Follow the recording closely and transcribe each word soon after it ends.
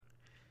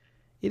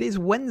It is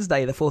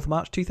Wednesday, the 4th of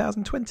March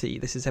 2020.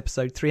 This is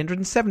episode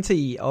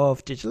 370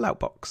 of Digital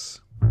Outbox.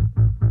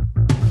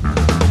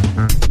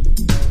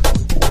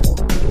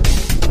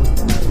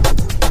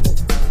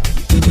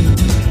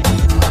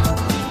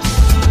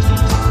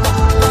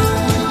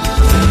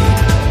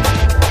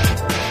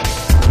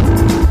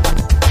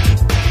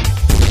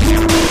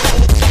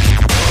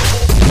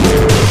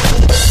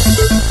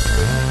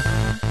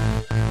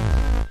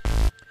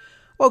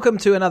 Welcome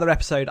to another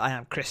episode. I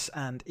am Chris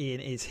and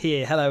Ian is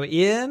here. Hello,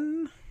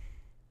 Ian.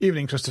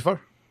 Evening,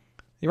 Christopher.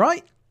 You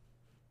right?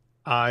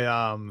 I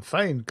am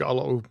fine. Got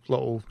a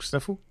little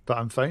sniffle, but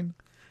I'm fine.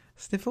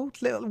 Sniffle?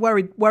 Little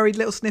worried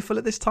little sniffle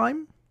at this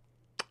time?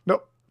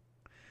 Nope.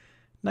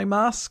 No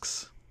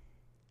masks?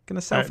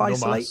 Gonna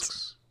self-isolate?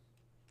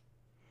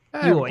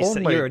 No masks.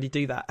 You already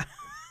do that.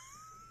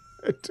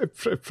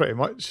 Pretty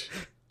much.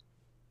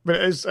 But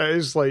it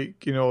is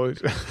like, you know,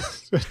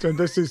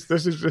 this is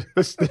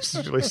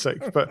really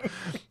sick. But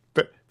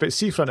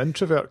see, for an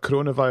introvert,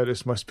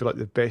 coronavirus must be like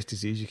the best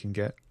disease you can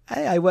get.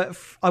 Hey, I work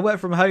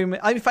from home.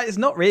 In fact, it's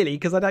not really,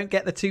 because I don't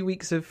get the 2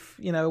 weeks of,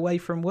 away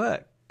from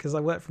work, because I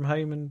work from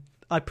home and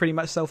I pretty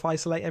much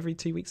self-isolate every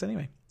 2 weeks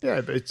anyway.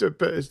 Yeah, but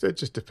it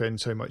just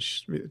depends how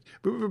much.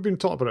 We've been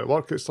talking about it at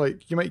work. It's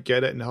like you might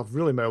get it and have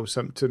really mild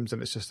symptoms,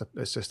 and it's just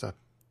a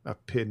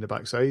pain in the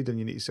backside, and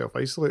you need to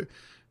self-isolate.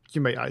 You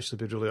might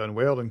actually be really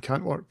unwell and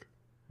can't work,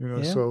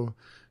 So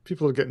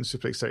people are getting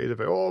super excited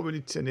about, we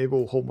need to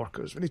enable home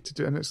workers, we need to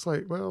do, and it's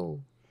like, well,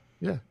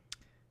 yeah.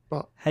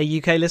 But hey,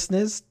 UK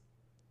listeners,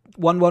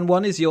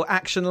 111 is your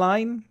action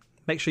line.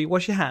 Make sure you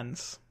wash your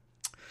hands.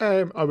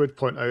 I would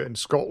point out in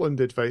Scotland,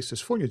 the advice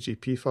is phone your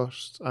GP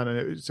first, and then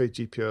it would say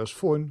GPers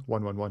phone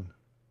 111.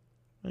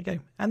 There you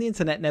go. And the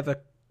internet never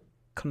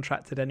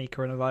contracted any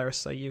coronavirus,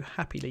 so you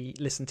happily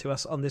listen to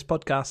us on this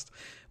podcast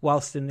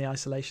whilst in the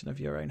isolation of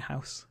your own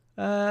house.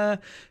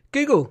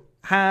 Google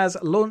has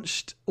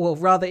launched, or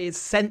rather it's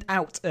sent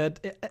out an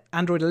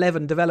Android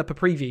 11 developer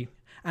preview.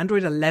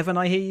 Android 11,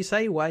 I hear you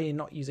say? Why are you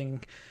not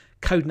using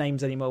code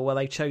names anymore? Well,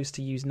 they chose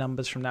to use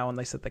numbers from now on.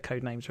 They said the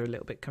code names are a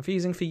little bit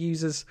confusing for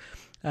users.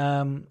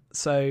 Android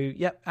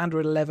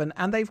 11,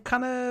 and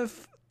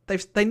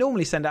they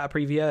normally send out a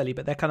preview early,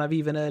 but they're kind of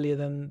even earlier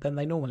than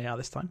they normally are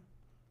this time.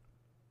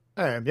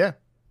 Yeah,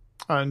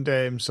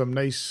 and some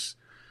nice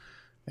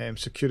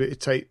security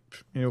type,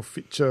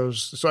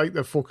 features. So I think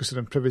they're focusing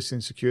on privacy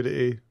and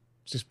security,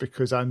 just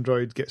because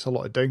Android gets a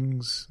lot of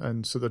dings,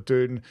 and so they're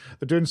doing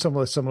some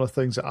of the similar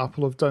things that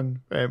Apple have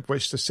done,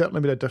 which has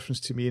certainly made a difference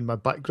to me in my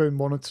background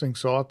monitoring.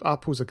 So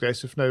Apple's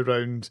aggressive now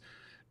around.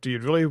 Do you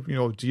really,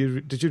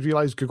 did you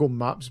realise Google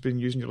Maps has been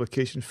using your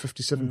location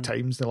 57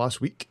 times in the last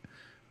week?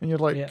 And you're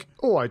like, yeah.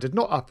 Oh, I did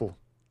not, Apple.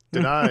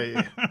 Did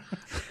I?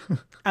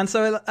 And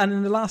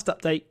in the last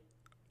update,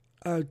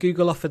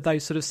 Google offered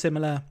those sort of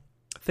similar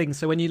things.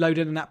 So when you load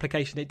in an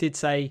application, it did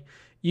say,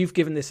 you've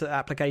given this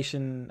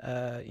application,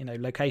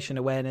 location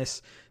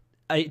awareness.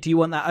 Do you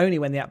want that only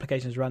when the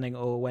application is running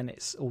or when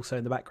it's also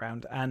in the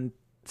background? And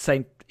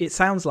saying, it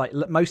sounds like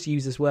most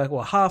users were,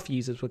 or half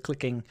users were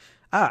clicking,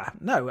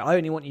 no, I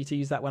only want you to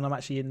use that when I'm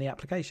actually in the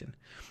application.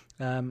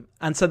 And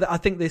so I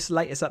think this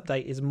latest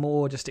update is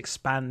more just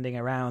expanding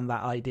around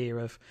that idea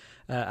of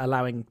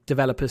allowing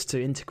developers to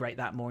integrate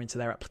that more into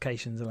their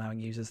applications, allowing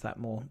users that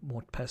more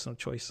personal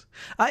choice.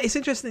 It's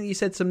interesting that you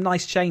said some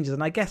nice changes,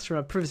 and I guess from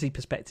a privacy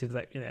perspective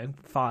that,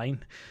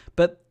 fine.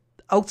 But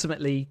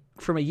ultimately,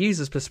 from a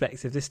user's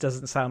perspective, this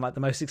doesn't sound like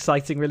the most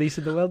exciting release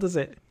in the world, does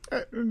it?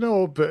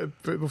 No, but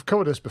we've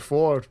covered this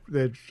before.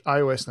 The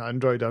iOS and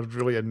Android are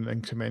really an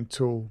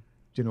incremental,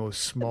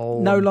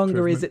 small. No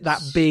longer is it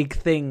that big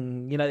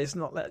thing. It's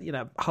not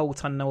a whole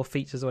ton more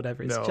features or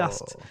whatever. It's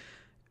just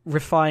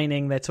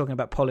refining. They're talking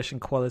about polish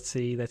and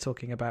quality. They're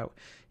talking about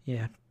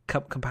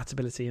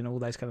compatibility and all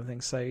those kind of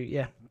things. So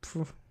yeah.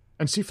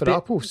 And see for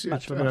Apple, see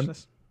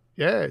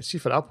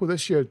for Apple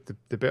this year,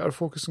 the better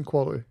focus on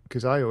quality,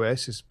 because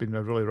iOS has been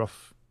a really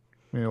rough.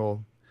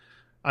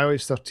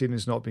 iOS 13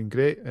 has not been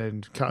great,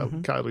 and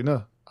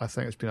Catalina, I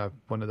think it's been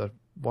one of the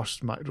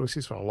worst Mac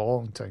releases for a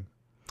long time.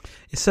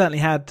 It certainly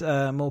had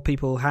more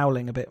people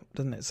howling a bit,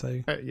 doesn't it?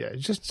 So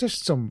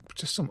just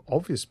some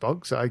obvious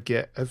bugs that I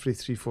get every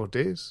 3-4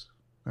 days.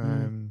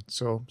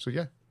 So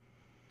yeah.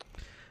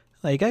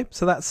 There you go.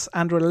 So that's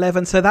Android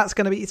 11. So that's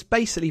going to be, it's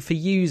basically for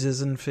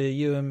users and for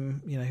you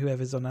and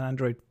whoever's on an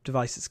Android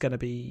device. It's going to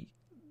be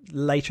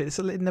later. It's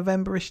a little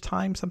November-ish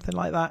time, something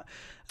like that.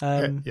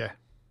 Yeah.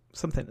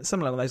 Something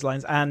similar along those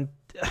lines. And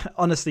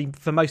honestly,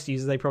 for most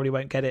users, they probably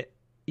won't get it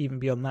even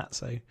beyond that.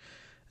 So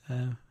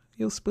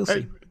we'll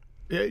see.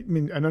 Yeah, I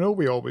mean, and I know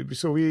we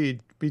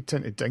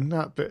tend to ding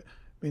that, but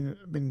I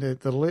mean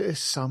the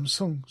latest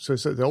Samsung, so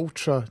it's like the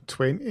Ultra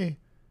 20.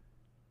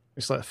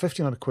 It's like a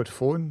 £1,500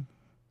 phone,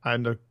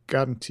 and they're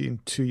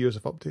guaranteeing 2 years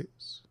of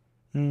updates,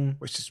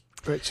 which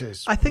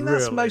is. I think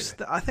really...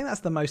 I think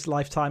that's the most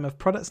lifetime of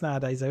products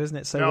nowadays, though, isn't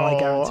it? So why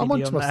guarantee I'm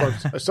on to my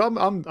third. So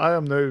I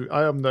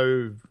am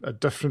now a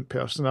different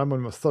person. I'm on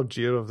my third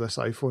year of this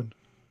iPhone,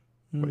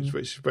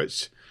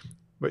 which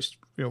which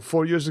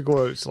 4 years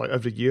ago it's like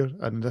every year,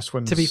 and this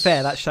one. To be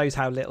fair, that shows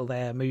how little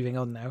they're moving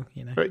on now.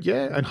 But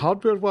yeah, and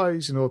hardware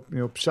wise,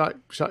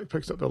 Shaq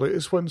picked up the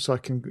latest one, so I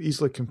can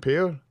easily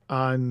compare.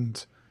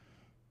 And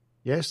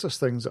yes, there's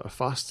things that are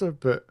faster,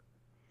 but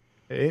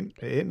it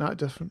ain't that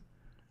different.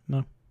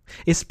 No,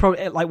 it's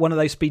probably like one of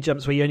those speed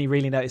jumps where you only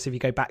really notice if you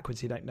go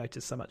backwards. You don't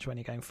notice so much when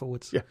you're going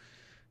forwards.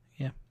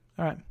 Yeah.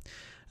 All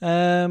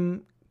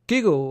right.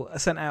 Google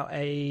sent out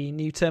a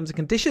new terms and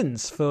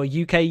conditions for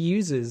UK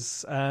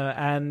users,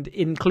 and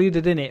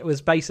included in it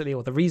was basically,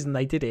 or the reason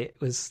they did it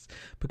was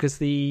because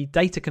the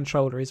data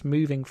controller is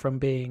moving from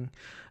being,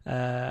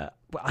 I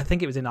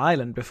think it was in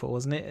Ireland before,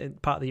 wasn't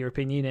it? Part of the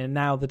European Union. And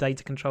now the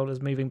data controller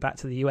is moving back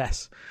to the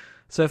US.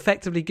 So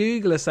effectively,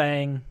 Google are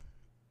saying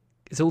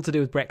it's all to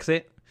do with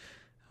Brexit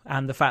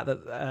and the fact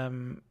that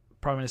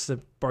Prime Minister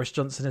Boris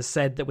Johnson has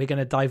said that we're going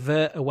to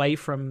divert away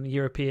from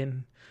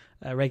European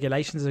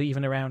regulations, or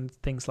even around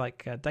things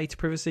like data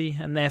privacy,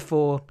 and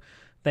therefore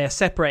they are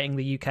separating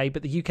the UK,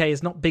 but the UK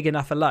is not big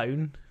enough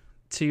alone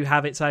to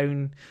have its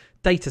own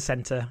data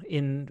centre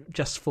in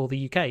just for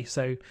the UK.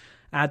 So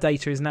our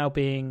data is now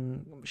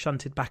being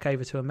shunted back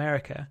over to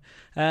America.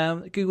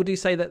 Google do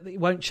say that it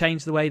won't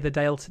change the way the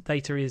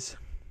data is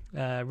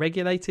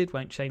regulated,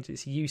 won't change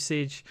its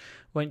usage,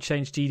 won't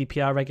change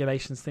GDPR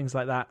regulations, things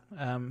like that.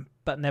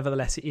 But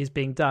nevertheless, it is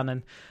being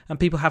done, and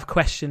people have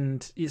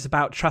questioned. It's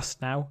about trust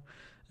now.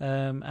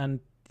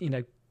 And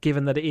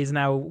given that it is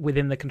now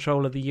within the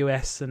control of the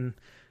US, and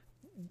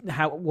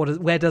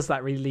where does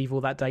that really leave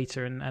all that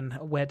data, and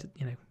where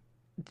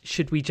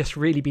should we just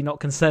really be not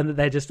concerned that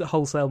they're just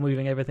wholesale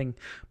moving everything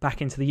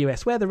back into the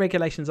US, where the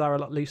regulations are a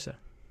lot looser?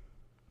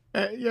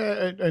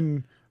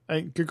 And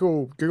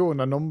Google in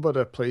a number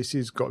of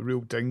places got real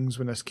dings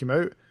when this came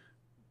out,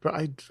 but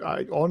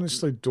I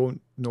honestly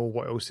don't know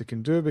what else they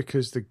can do,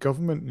 because the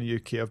government in the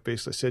UK have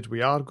basically said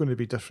we are going to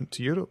be different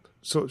to Europe.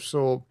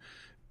 So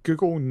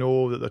Google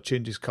know that their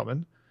change is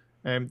coming.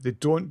 They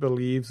don't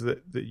believe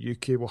that the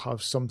UK will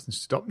have something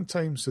stood up in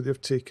time, so they've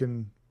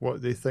taken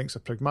what they think is a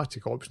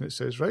pragmatic option. It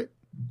says, right,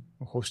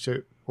 we'll host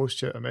you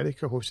out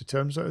America, host your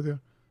terms out of there.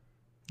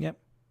 Yep.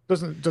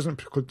 Doesn't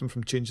preclude them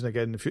from changing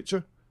again in the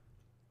future.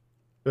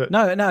 But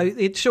No,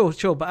 it's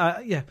sure, but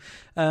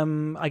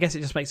I guess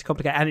it just makes it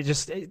complicated, and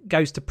it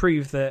goes to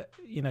prove that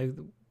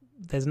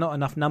there's not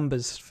enough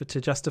numbers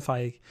to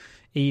justify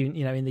EU,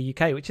 in the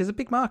UK, which is a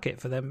big market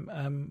for them,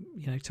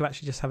 to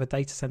actually just have a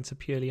data center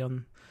purely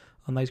on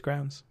those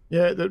grounds.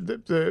 Yeah,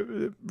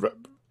 the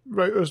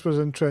Reuters was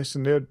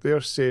interesting.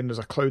 They're saying there's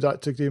a Cloud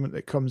Act agreement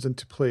that comes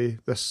into play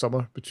this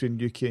summer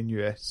between UK and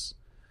US,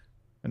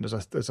 and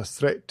there's a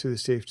threat to the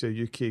safety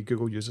of UK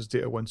Google users'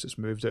 data once it's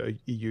moved out of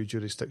EU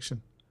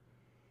jurisdiction.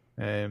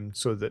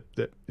 So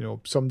that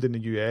somebody in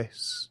the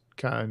US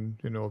can,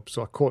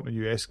 so a court in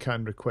the US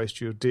can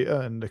request your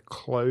data, and the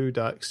Cloud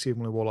Act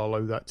seemingly will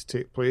allow that to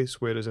take place,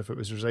 whereas if it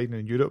was residing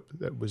in Europe,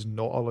 it was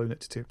not allowing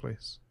it to take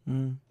place.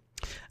 And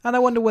I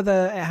wonder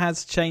whether it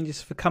has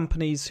changes for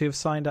companies who have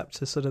signed up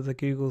to sort of the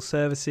Google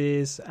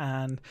services,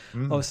 and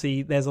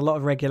obviously there's a lot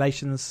of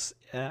regulations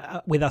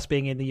with us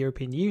being in the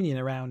European Union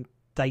around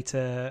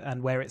data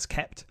and where it's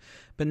kept.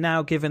 But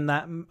now, given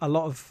that a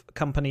lot of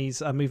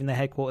companies are moving their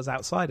headquarters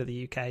outside of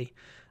the UK,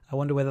 I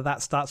wonder whether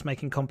that starts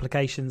making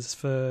complications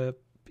for,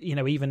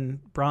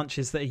 even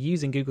branches that are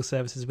using Google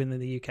services within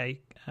the UK,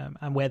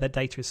 and where their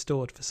data is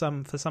stored. For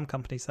some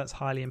companies, that's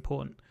highly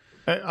important.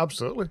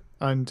 Absolutely.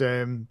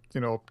 And,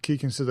 key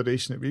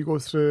consideration that we go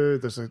through,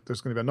 there's going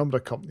to be a number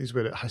of companies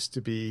where it has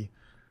to be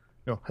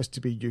UK,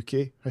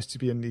 has to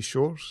be in these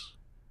shores.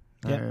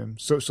 Yeah.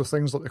 So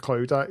things like the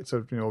Cloud Act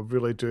are,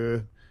 really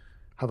do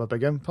have a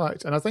big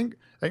impact. And I think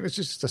it's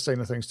just a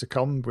sign of things to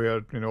come,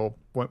 where,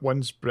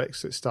 once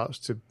Brexit starts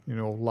to,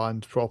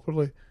 land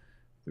properly,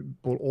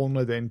 we'll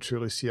only then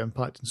truly see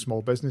impact in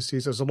small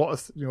businesses. There's a lot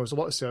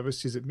of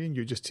services that me and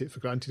you just take for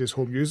granted as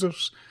home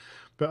users,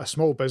 but a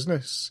small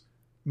business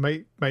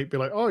might be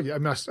like, oh yeah,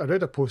 I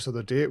read a post the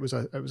other day. It was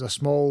a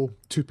small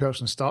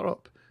 2-person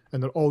startup,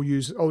 and they're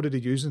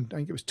already using, I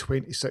think it was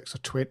 26 or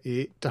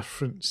 28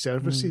 different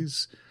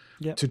services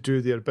to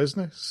do their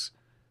business.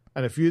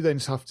 And if you then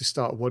have to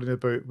start worrying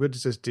about, where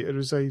does this data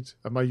reside?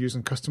 Am I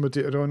using customer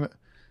data on it?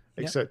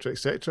 Etc.,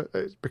 etc.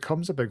 It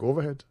becomes a big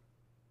overhead.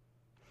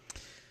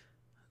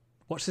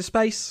 Watch this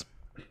space.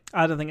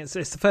 I don't think it's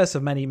the first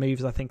of many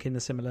moves, I think, in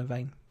the similar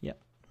vein. Yeah.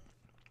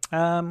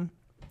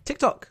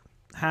 TikTok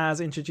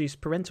has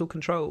introduced parental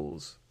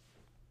controls.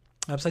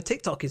 So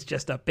TikTok is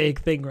just a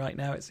big thing right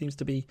now. It seems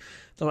to be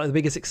like the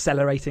biggest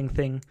accelerating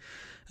thing.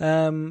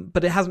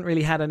 But it hasn't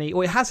really had any,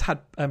 or it has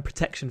had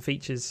protection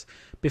features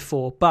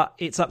before, but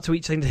it's up to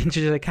each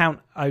individual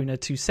account owner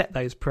to set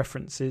those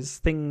preferences.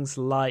 Things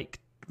like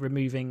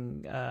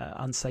removing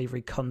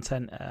unsavory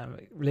content,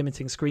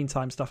 limiting screen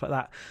time, stuff like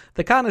that.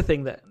 The kind of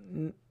thing that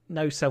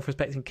no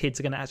self-respecting kids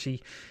are going to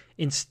actually,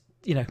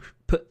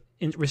 put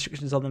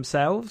restrictions on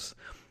themselves.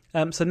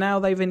 So now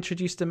they've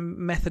introduced a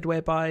method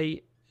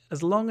whereby,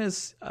 as long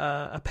as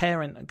a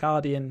parent, a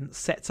guardian,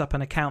 sets up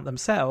an account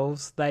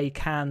themselves, they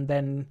can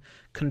then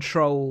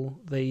control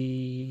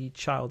the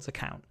child's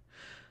account.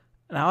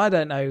 Now, I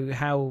don't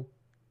know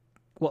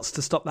what's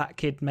to stop that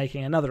kid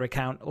making another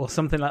account or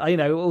something like,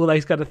 all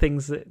those kind of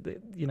things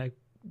that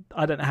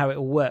I don't know how it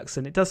all works.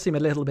 And it does seem a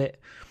little bit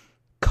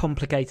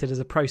complicated as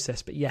a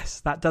process. But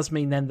yes, that does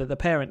mean then that the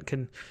parent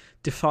can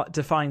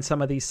define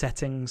some of these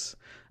settings.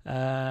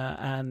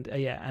 And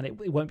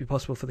it won't be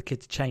possible for the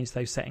kid to change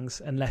those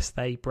settings unless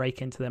they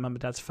break into their mum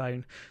and dad's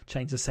phone,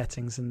 change the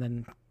settings, and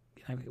then,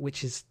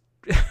 which is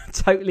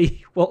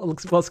totally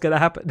what's going to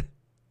happen.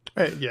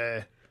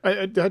 Yeah.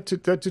 I had to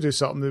do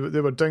something. They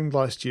were dinged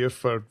last year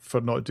for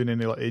not doing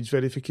any age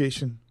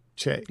verification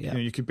check. Yeah.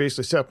 You could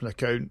basically set up an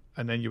account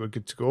and then you were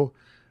good to go.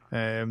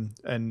 And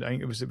I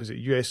think it was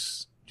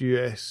US.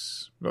 I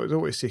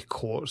don't want to say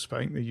courts, but I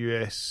think the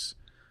US,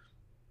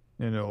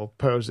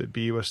 powers that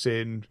be were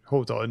saying,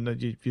 hold on,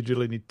 you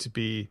really need to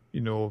be,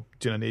 doing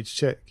an age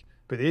check.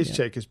 But the age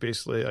check is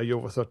basically, are you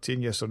over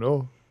 13, yes or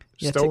no?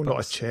 Still not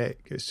a check.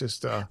 It's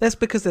just that's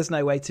because there's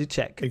no way to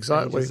check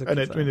exactly, and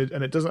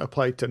it doesn't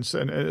apply to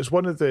instant. And it's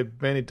one of the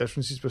many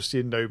differences we're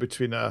seeing now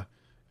between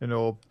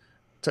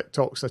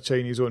TikTok's a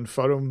Chinese-owned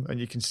firm,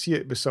 and you can see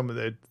it with some of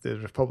the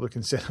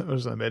Republican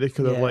senators in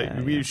America.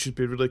 They're we should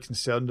be really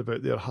concerned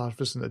about their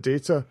harvesting the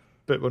data,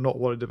 but we're not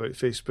worried about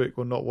Facebook.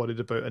 We're not worried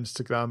about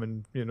Instagram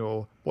and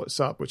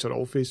WhatsApp, which are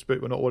all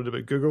Facebook. We're not worried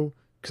about Google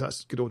because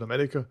that's good old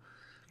America.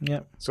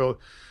 Yeah. So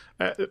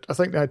I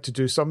think they had to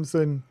do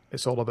something.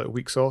 It's all about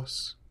weak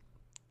sauce.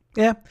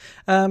 Yeah.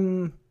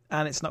 And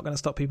it's not going to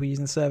stop people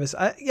using the service.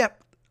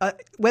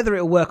 Whether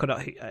it'll work or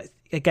not,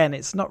 again,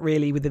 it's not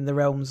really within the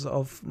realms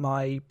of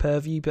my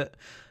purview, but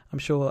I'm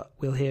sure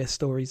we'll hear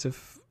stories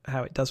of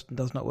how it does and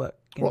does not work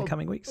in the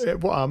coming weeks.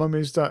 What I'm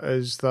amazed at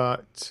is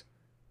that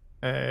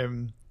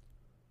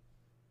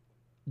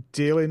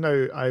daily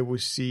now I will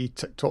see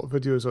TikTok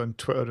videos on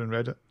Twitter and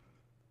Reddit.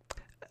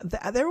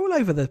 They're all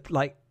over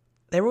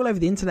they're all over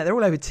the internet. They're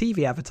all over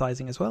TV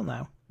advertising as well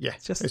now. Yeah.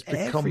 It's just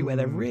everywhere.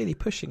 They're really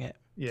pushing it.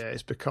 Yeah,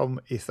 it's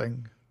become a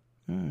thing.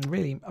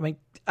 Really. I mean,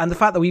 and the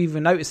fact that we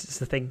even noticed it's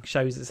a thing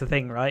shows it's a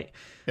thing, right?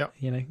 Yeah.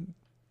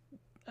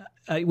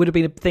 It would have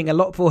been a thing a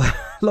lot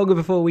longer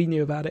before we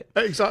knew about it.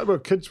 Exactly. Well,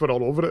 kids were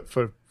all over it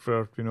for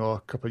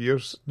a couple of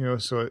years,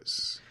 so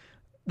it's...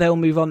 They'll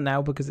move on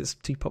now because it's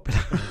too popular.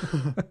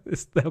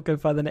 They'll go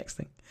find the next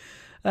thing.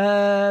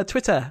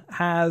 Twitter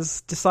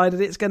has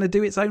decided it's going to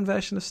do its own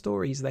version of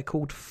stories. They're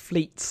called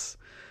Fleets.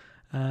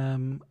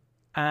 And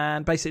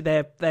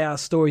basically they are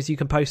stories you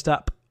can post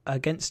up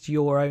against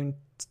your own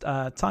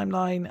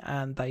timeline,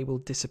 and they will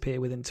disappear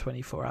within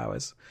 24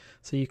 hours.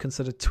 So you can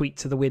sort of tweet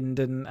to the wind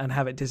and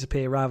have it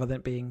disappear rather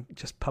than being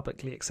just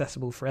publicly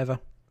accessible forever.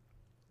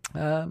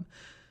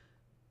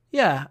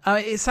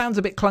 It sounds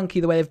a bit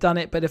clunky the way they've done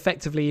it, but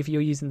effectively if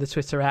you're using the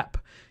Twitter app,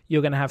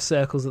 you're going to have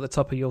circles at the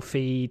top of your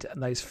feed,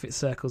 and those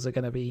circles are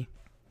going to be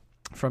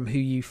from who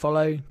you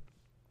follow,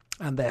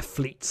 and they're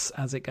fleets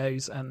as it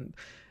goes. And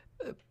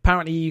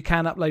apparently you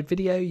can upload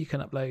video, you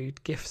can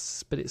upload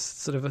GIFs, but it's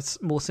sort of a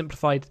more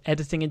simplified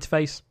editing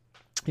interface.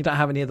 You don't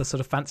have any of the sort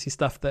of fancy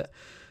stuff that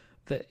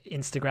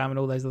Instagram and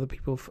all those other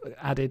people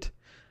added.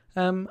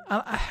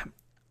 I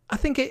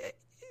think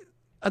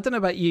I don't know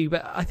about you,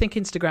 but I think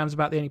Instagram's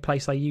about the only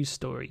place I use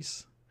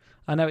stories.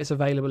 I know it's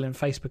available in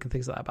Facebook and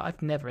things like that, but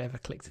I've never ever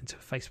clicked into a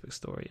Facebook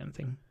story or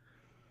anything.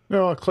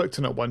 No, I clicked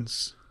on it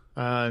once,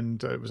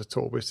 and it was a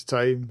total waste of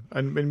time.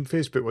 And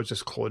Facebook was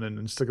just cloning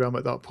Instagram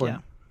at that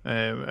point.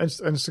 Yeah.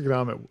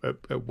 Instagram,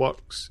 it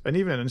works. And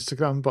even in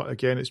Instagram, but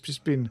again, it's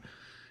just been...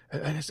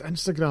 And it's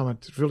Instagram,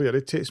 it really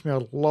irritates me. I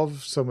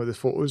love some of the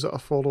photos that I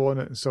follow on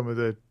it, and some of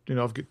the...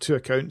 I've got two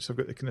accounts. I've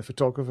got the kind of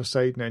photographer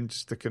side and then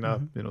just the kind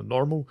of,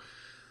 normal.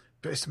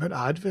 But it's the amount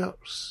of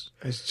adverts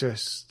is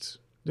just,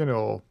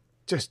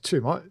 just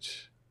too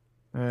much.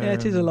 Yeah,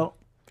 it is a lot.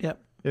 Yeah.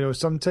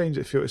 Sometimes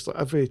it feels like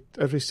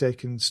every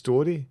second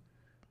story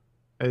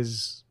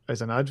is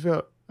an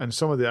advert, and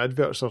some of the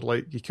adverts are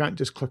like, you can't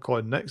just click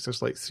on next.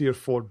 There's like 3 or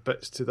 4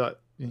 bits to that,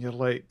 and you're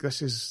like,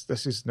 this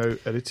is now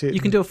irritating.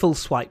 You can do a full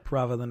swipe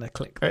rather than a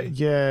click.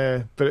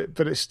 Yeah, but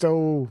it's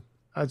still...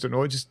 I don't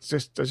know. I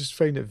just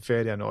find it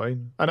very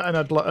annoying, and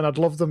I'd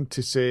love them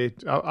to say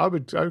I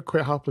would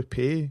quite happily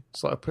pay.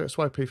 That's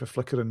why I pay for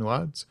Flickr and no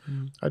ads.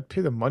 I'd pay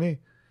them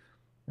money.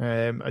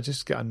 I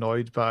just get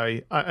annoyed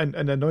by, and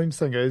the annoying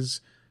thing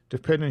is,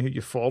 depending on who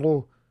you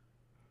follow,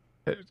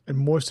 and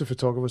most of the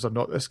photographers are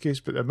not this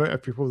case, but the amount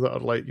of people that are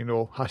like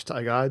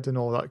hashtag ad and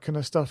all that kind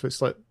of stuff,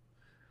 it's like,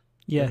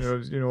 yes,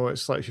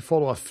 it's like if you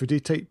follow a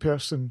foodie type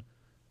person,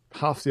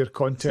 half their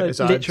content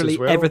is ads literally as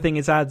well. Everything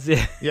is ads.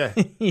 Yeah.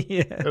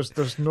 Yeah.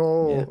 There's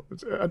no.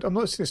 Yeah. I'm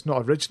not saying it's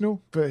not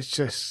original, but it's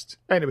just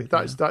anyway.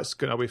 That's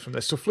going away from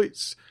this. So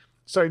Fleets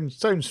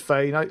sounds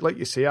fine. Like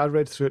you say, I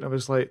read through it and I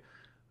was like,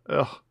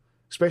 ugh.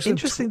 Especially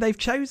interesting. They've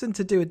chosen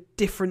to do a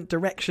different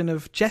direction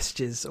of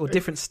gestures or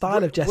different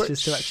style of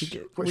gestures to actually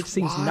get, which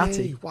seems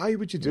nutty. Why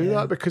would you do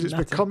that? Because it's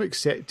become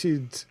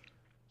accepted.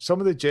 Some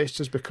of the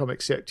gestures become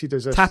accepted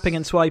as tapping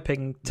and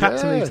swiping. Tap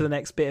to move to the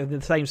next bit of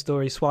the same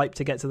story. Swipe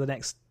to get to the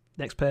next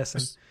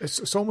person.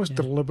 It's almost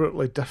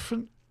deliberately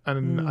different.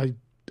 And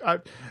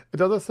the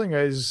other thing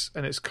is,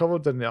 and it's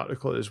covered in the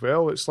article as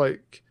well, it's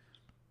like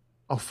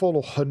I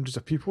follow hundreds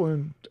of people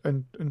in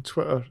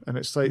Twitter, and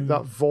it's like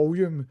that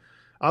volume.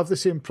 I have the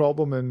same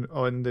problem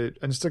on the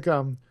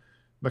Instagram.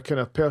 My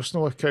kind of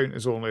personal account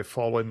is only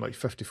following like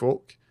 50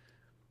 folk,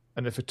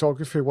 and the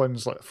photography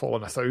one's like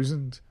following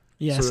 1,000.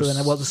 Yeah, so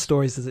then what the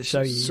stories does it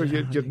show you? So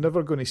you're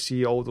never going to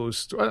see all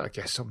those. I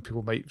guess some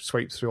people might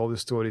swipe through all the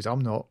stories. I'm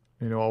not.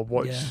 I'll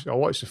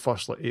watch the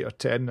first like 8 or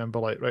 10 and be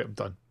like, right, I'm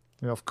done.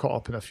 I've caught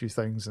up in a few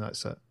things and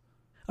that's it.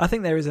 I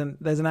think there's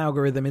an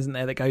algorithm, isn't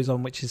there, that goes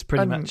on, which is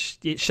pretty much,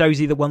 it shows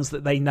you the ones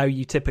that they know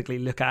you typically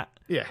look at.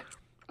 Yeah,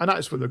 and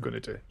that's what they're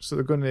going to do. So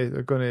they're going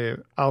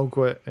to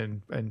algo it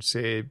and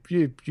say,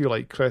 you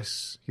like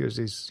Chris, here's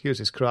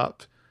his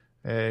crap.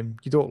 You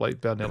don't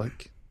like Bernie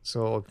Lick,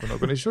 so we're not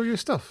going to show you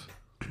stuff.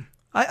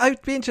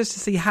 I'd be interested to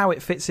see how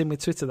it fits in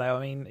with Twitter, though.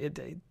 I mean,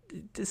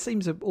 it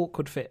seems an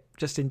awkward fit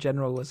just in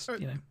general, as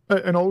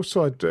And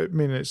also, I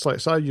mean, it's like,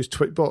 so I use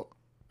Tweetbot.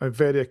 I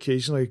very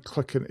occasionally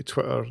click into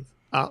Twitter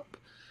app.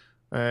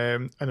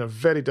 And they're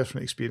very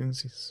different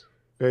experiences.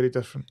 Very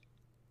different.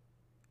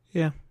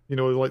 Yeah.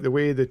 Like the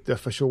way that the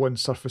official one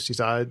surfaces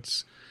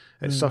ads,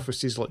 it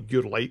surfaces like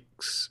your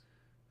likes.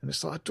 And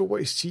it's like, I don't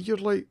want to see your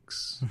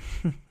likes.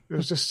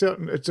 There's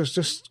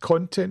just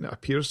content that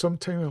appears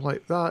sometimes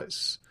like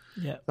that's.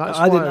 Yeah.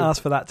 I didn't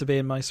ask for that to be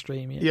in my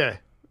stream. Yeah.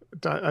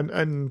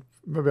 And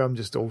maybe I'm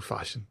just old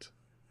fashioned.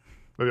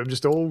 Maybe I'm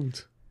just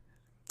old.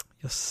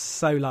 You're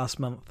so last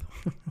month.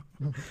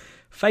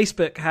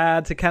 Facebook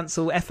had to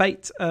cancel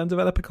F8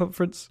 developer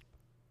conference.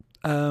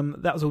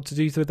 That was all to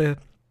do with the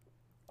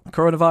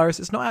coronavirus.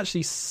 It's not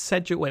actually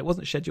scheduled. Well, it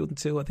wasn't scheduled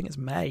until I think it's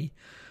May.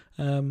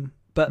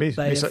 But May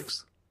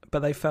 6th. But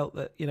they felt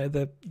that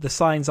the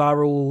signs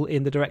are all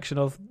in the direction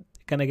of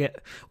going to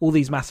get all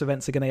these mass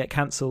events are going to get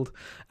cancelled,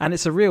 and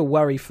it's a real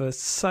worry for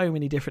so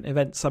many different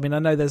events. I mean, I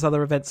know there's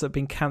other events that have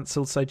been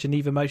cancelled. So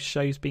Geneva Motor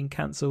Show's been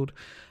cancelled.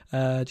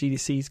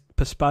 GDC's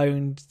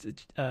postponed,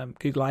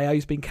 Google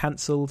I/O's been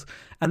cancelled,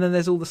 and then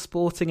there's all the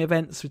sporting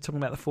events. We're talking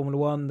about the Formula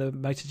One, the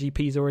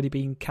MotoGP's already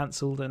been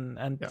cancelled,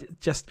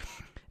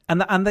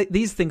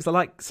 these things are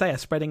like are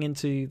spreading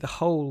into the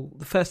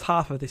first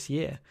half of this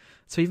year.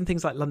 So even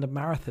things like London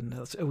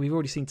Marathon, we've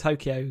already seen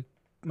Tokyo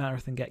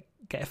Marathon get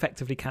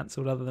effectively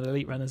cancelled, other than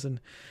elite runners.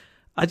 And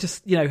I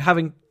just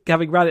having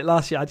run it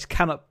last year, I just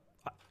cannot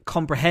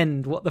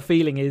comprehend what the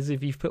feeling is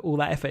if you've put all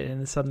that effort in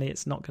and suddenly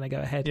it's not going to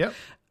go ahead. Yep.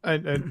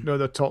 And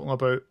they're talking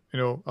about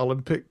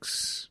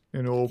Olympics.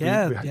 All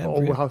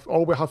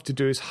we have to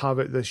do is have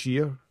it this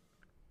year,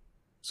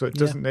 so it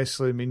doesn't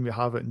necessarily mean we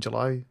have it in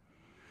July.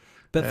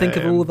 But think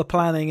of all the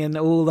planning and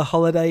all the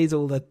holidays,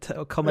 all the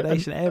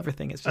accommodation,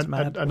 everything. It's just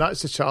mad. And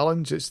that's the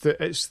challenge. It's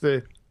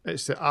the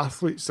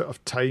athletes that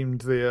have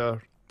timed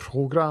their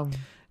program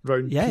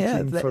round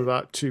peaking for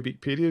that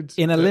 2-week period.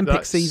 In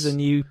Olympic season,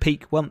 you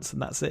peak once,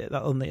 and that's it.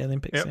 That on the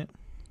Olympics. Yep.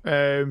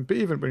 But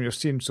even when you're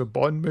seeing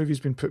Bond movies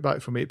been put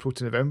back from April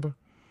to November,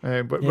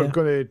 but we're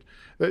going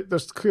to.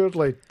 There's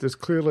clearly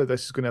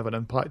this is going to have an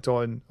impact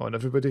on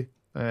everybody,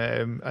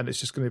 and it's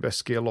just going to be a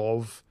scale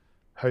of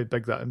how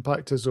big that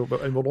impact is. And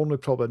we'll only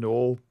probably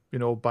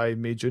know by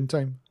May-June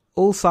time.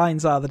 All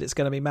signs are that it's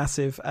going to be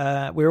massive.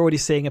 We're already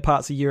seeing in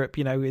parts of Europe.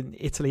 In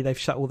Italy, they've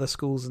shut all their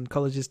schools and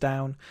colleges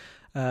down.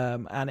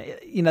 And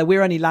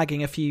we're only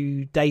lagging a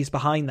few days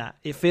behind that.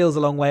 It feels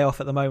a long way off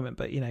at the moment,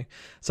 but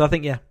so I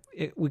think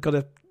we've got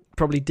to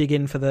probably dig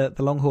in for the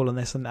long haul on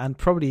this, and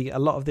probably a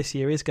lot of this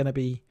year is going to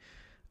be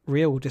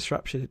real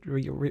disruption,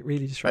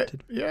 really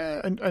disrupted.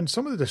 And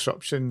some of the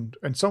disruption,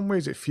 in some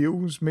ways it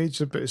feels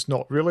major, but it's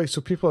not really.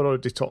 So people are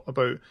already talking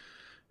about,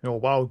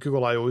 wow,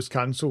 Google I/O is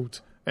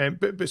cancelled.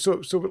 But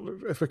so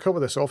if we cover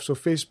this off, so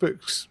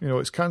Facebook's,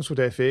 it's cancelled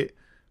F8,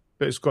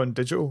 but it's gone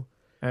digital.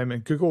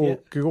 And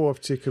Google have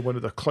taken one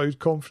of their cloud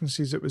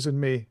conferences that was in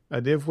May,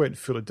 and they've went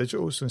fully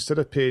digital. So instead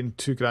of paying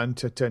 $2,000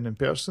 to attend in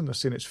person, they're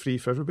saying it's free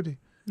for everybody.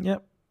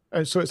 Yep.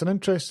 And so it's an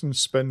interesting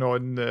spin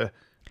on the.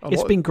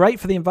 It's been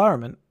great for the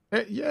environment.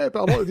 But a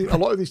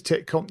lot of these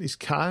tech companies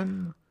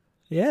can.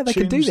 Yeah, they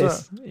can do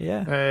this. That.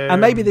 Yeah,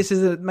 and maybe this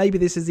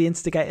is the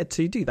instigator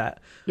to do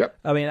that. Yep.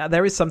 I mean,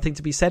 there is something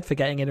to be said for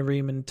getting in a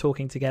room and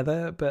talking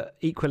together, but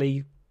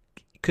equally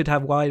could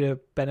have wider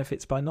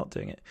benefits by not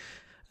doing it.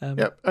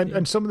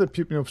 And some of the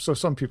people, so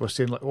some people are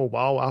saying like, oh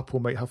wow, Apple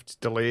might have to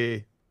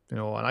delay, an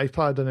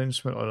iPad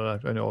announcement,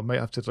 or might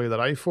have to delay their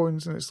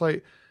iPhones, and it's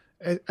like,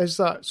 is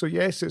that so?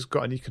 Yes, it's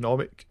got an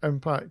economic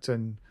impact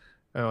and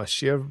a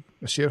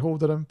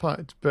shareholder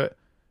impact, but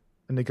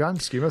in the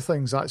grand scheme of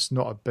things, that's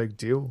not a big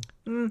deal.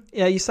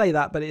 Yeah, you say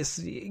that, but it's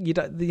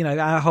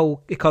our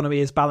whole economy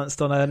is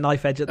balanced on a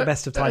knife edge at the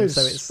best of times.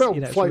 So it's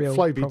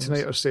Flybe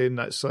tonight are saying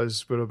that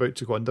as we're about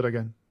to go under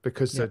again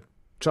because the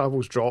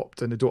travel's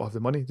dropped and they don't have the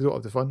money, they don't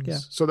have the funds. Yeah.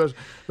 So there's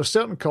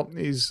certain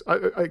companies.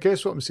 I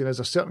guess what I'm saying is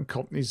there's certain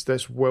companies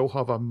this will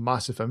have a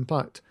massive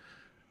impact,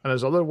 and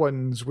there's other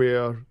ones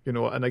where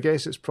and I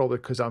guess it's probably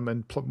because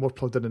I'm more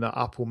plugged in that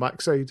Apple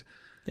Mac side.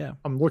 Yeah,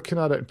 I'm looking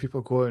at it and people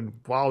are going,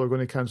 wow, we're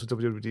going to cancel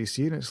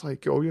WWDC, and it's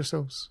like, get over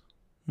yourselves.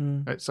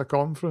 It's a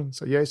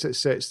conference. Yes, it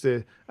sets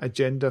the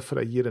agenda for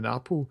a year in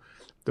Apple.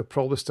 They'll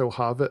probably still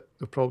have it.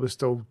 They'll probably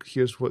still,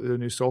 here's what the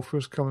new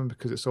software's coming,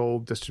 because it's all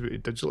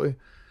distributed digitally.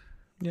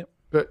 Yep.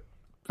 But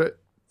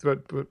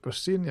we're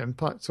seeing the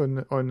impact on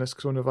this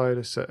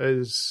coronavirus. It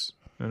is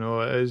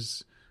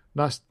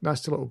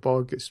nasty little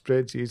bug. It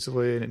spreads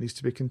easily and it needs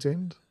to be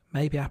contained.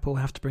 Maybe Apple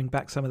have to bring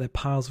back some of their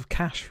piles of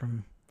cash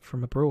from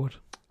abroad.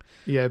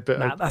 Yeah,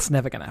 but that's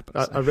never going to happen.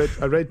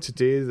 I read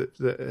today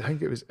that I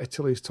think it was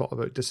Italy's talked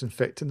about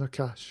disinfecting their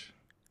cash.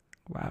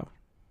 Wow.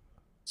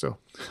 So,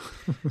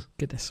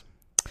 goodness.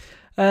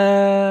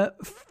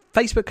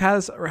 Facebook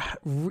has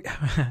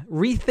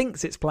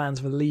rethinks its plans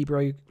for the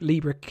Libra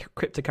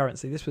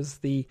cryptocurrency. This was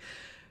the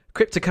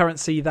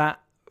cryptocurrency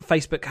that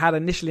Facebook had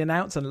initially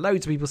announced, and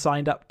loads of people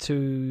signed up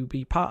to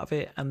be part of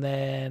it. And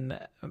then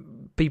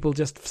people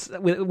just,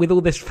 with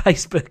all this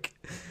Facebook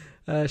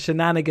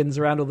shenanigans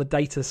around all the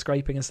data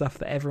scraping and stuff,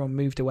 that everyone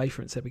moved away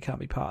from it and said, we can't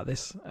be part of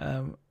this.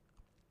 And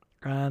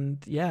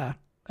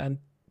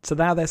so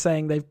now they're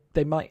saying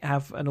they might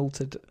have an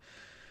altered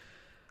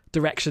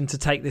direction to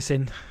take this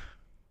in.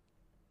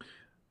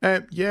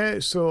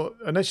 So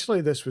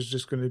initially this was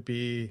just going to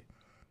be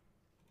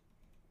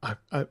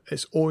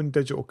its own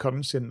digital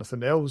currency and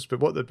nothing else.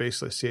 But what they're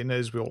basically saying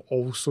is we'll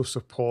also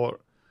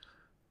support,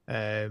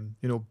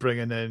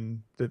 bringing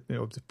in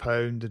the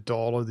pound, the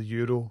dollar, the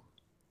euro.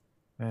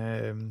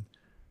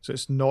 So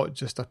it's not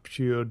just a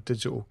pure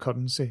digital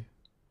currency.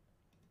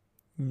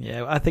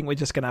 Yeah, I think we're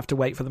just going to have to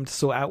wait for them to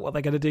sort out what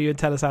they're going to do and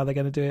tell us how they're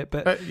going to do it.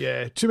 But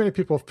too many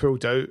people have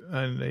pulled out,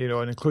 and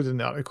and including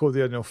the article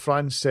there,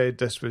 France said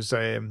this was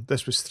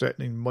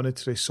threatening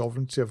monetary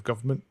sovereignty of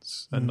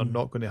governments, and they're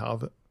not going to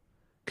have it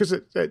because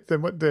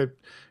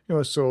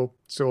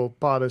so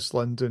Paris,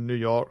 London, New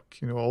York,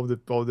 all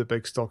the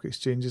big stock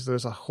exchanges.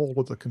 There's a whole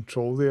lot of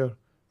control there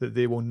that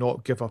they will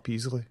not give up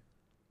easily.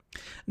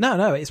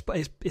 No,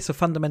 it's a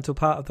fundamental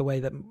part of the way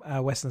that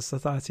our Western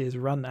society is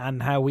run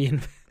and how we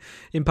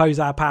impose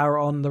our power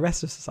on the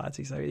rest of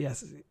society. So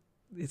yes,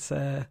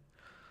 it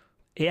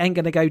ain't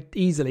going to go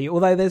easily.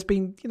 Although there's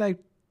been, it's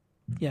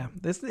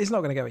not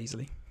going to go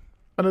easily.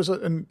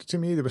 And to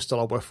me, there was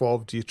still a whiff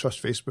of, do you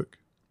trust Facebook?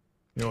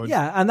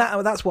 Yeah, and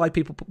that's why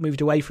people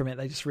moved away from it.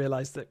 They just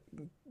realised that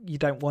you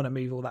don't want to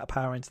move all that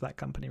power into that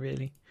company,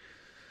 really.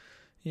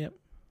 Yep.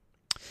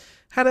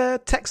 Had a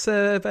tech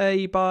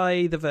survey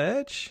by The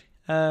Verge,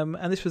 and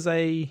this was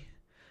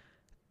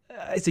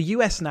it's a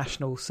US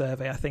national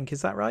survey, I think.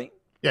 Is that right?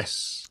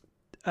 Yes.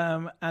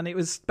 And it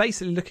was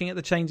basically looking at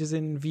the changes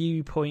in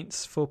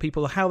viewpoints for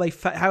people, how they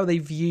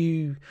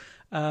view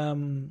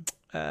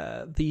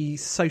the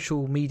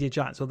social media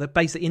giants, or the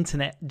basic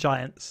internet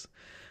giants.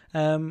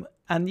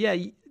 And yeah,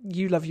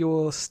 you love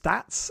your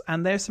stats,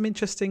 and there's some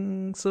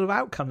interesting sort of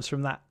outcomes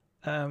from that,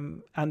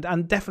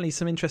 and definitely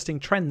some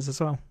interesting trends as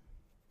well.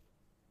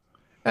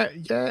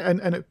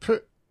 And it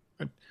put,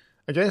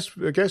 I guess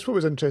what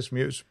was interesting to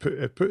me was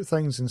it put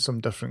things in some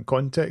different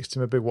context to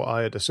maybe what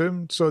I had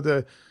assumed. So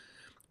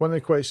one of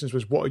the questions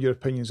was, what are your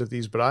opinions of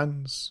these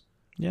brands?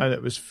 Yeah. And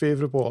it was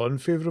favourable or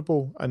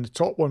unfavourable. And the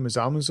top one was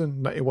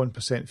Amazon,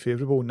 91%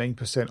 favourable,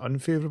 9%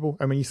 unfavourable.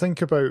 I mean, you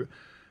think about,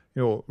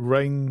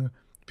 Ring,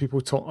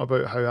 people talking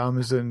about how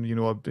Amazon,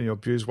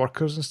 abuse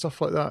workers and stuff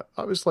like that.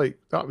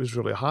 That was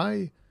really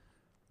high.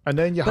 And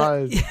then you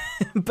had...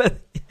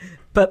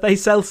 But they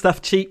sell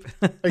stuff cheap.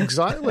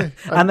 Exactly.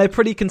 And they're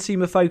pretty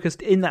consumer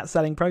focused in that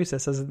selling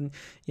process, as in,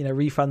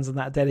 refunds and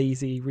that, dead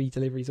easy,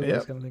 redeliveries, all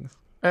those kind of things.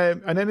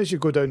 And then as you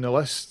go down the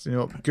list,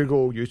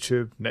 Google,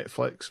 YouTube,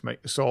 Netflix,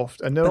 Microsoft,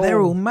 and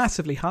they're all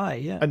massively high,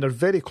 yeah. And they're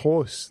very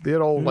close.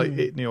 They're all like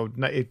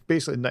 90,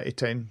 basically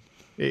 90-10,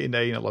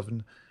 89-11.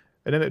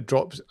 And then it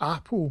drops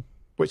Apple,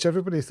 which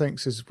everybody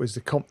thinks was the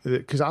company,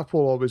 because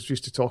Apple always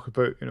used to talk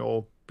about,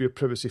 be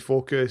privacy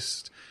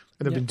focused.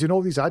 And they've been doing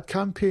all these ad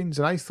campaigns,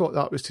 and I thought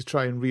that was to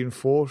try and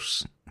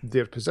reinforce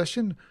their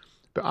position.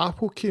 But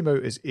Apple came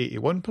out as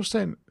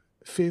 81%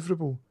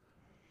 favourable.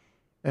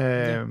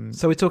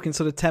 So we're talking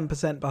sort of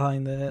 10%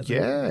 behind the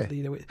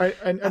leader.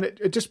 And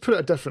it just put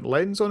a different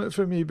lens on it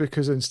for me,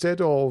 because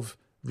instead of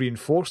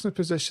reinforcing the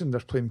position, they're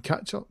playing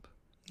catch-up.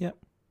 Yep.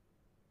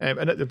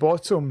 And at the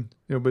bottom,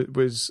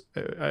 was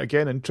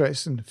again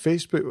interesting.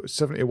 Facebook was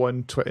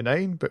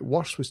 71-29, but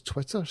worse was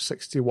Twitter,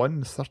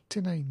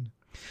 61-39.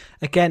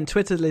 Again,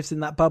 Twitter lives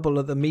in that bubble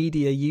of the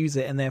media use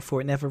it, and therefore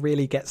it never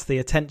really gets the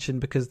attention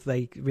because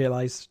they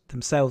realise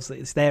themselves that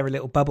it's their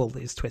little bubble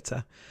that is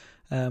Twitter.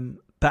 But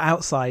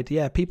outside,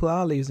 people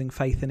are losing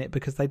faith in it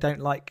because they don't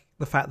like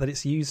the fact that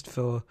it's used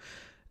for,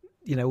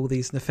 all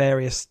these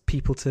nefarious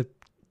people to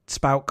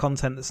spout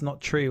content that's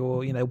not true,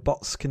 or,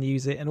 bots can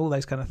use it and all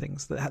those kind of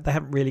things that they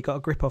haven't really got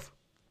a grip of.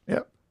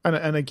 Yep.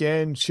 And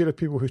again, share of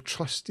people who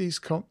trust these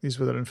companies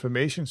with their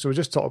information. So we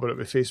just talked about it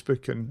with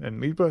Facebook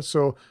and Libra.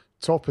 So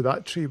top of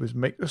that tree was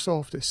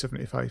Microsoft at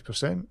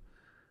 75%.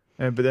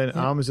 But then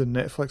Amazon,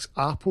 Netflix,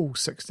 Apple,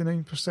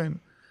 69%.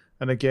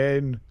 And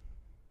again,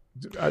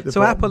 at the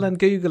bottom, Apple and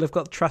Google have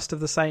got trust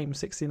of the same,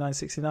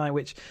 69,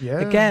 which,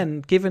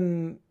 again,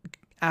 given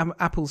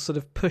Apple's sort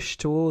of push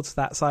towards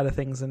that side of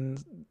things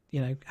and,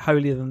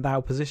 holier than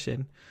thou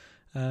position.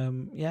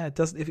 It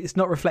does. If it's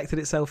not reflected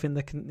itself in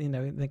the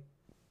in the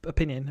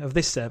opinion of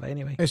this survey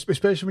anyway.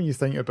 Especially when you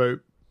think about,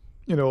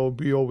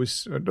 we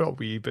always, not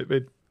we, but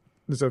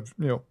there's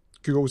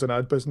Google's an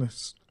ad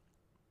business.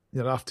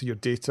 You're after your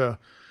data.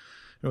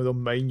 They'll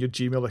mine your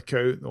Gmail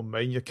account, they'll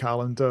mine your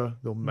calendar,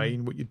 they'll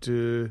mine what you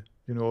do.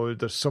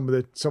 There's some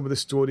of the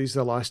stories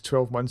the last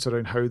 12 months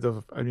around how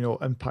they've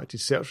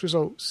impacted search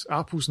results.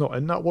 Apple's not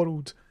in that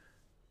world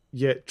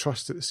yet,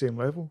 trust at the same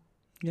level.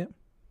 Yeah.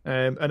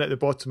 And at the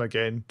bottom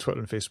again, Twitter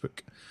and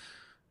Facebook.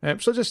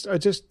 So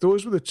just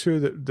those were the two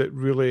that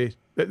really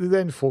they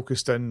then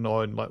focused in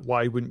on, like,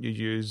 why wouldn't you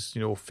use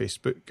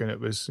Facebook, and it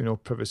was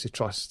privacy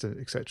trust,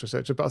 etc.,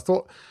 etc. But I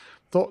thought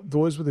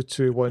those were the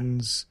two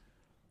ones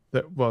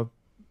that were,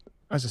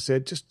 as I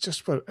said,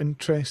 just were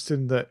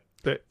interesting. That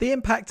the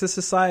impact to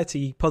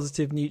society,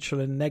 positive, neutral,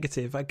 and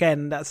negative.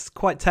 Again, that's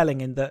quite telling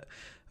in that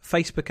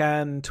Facebook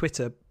and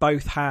Twitter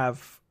both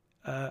have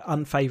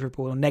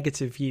unfavourable or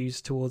negative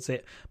views towards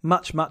it,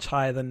 much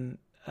higher than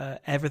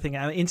everything.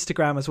 And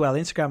Instagram as well.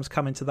 Instagram's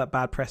come into that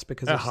bad press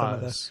because of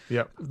some of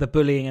the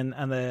bullying and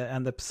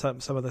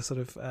some of the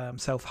sort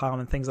of self-harm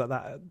and things like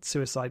that,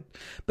 suicide.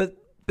 But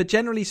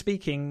generally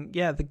speaking,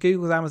 the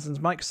Google's, Amazon's,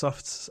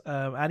 Microsoft's,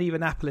 and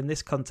even Apple in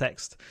this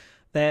context,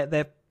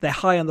 they're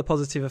high on the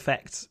positive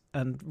effect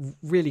and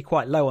really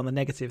quite low on the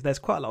negative. There's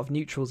quite a lot of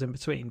neutrals in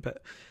between,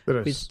 but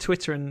with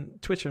Twitter and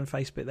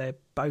Facebook, they're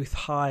both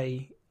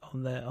high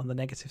on the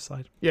negative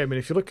side. Yeah, I mean,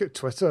 if you look at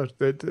Twitter,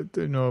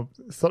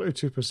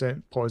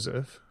 32%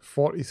 positive,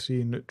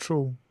 43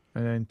 neutral,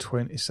 and then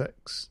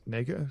 26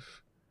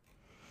 negative.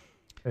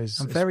 And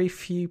very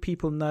few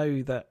people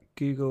know that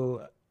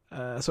Google.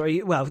 In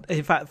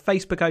fact,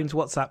 Facebook owns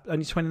WhatsApp.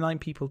 Only 29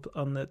 people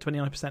on the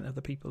 29% of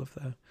the people of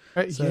the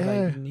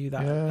survey knew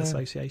that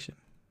association.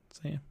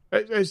 So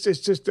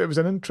it was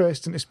an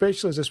interesting,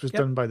 especially as this was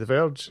done by The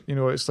Verge.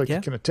 It's like a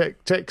kind of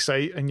tech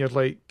site, and you're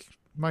like,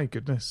 my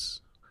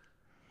goodness.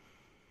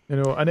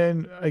 And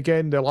then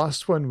again, the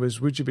last one was,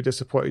 would you be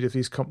disappointed if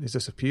these companies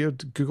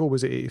disappeared? Google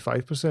was at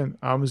 85%,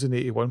 Amazon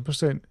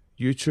 81%,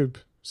 YouTube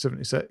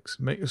 76%,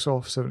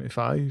 Microsoft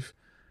 75%.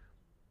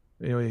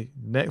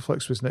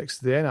 Netflix was next,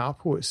 then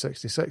Apple at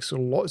 66%. So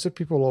lots of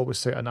people always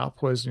say an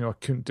Apple is, I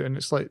couldn't do it. And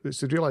it's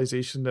the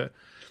realization that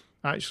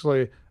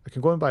actually I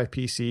can go and buy a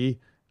PC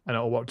and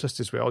it'll work just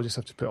as well. I just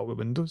have to put it up with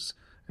Windows.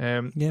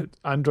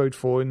 Android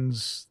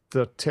phones,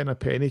 they're 10 a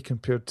penny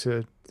compared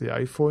to the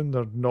iPhone.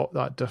 They're not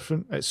that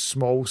different. It's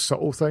small,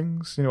 subtle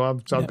things.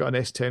 I've got an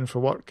S10 for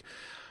work,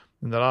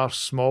 and there are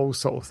small,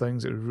 subtle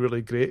things that are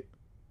really great.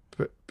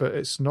 But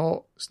it's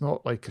not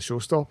like a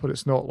showstopper.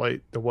 It's not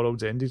like the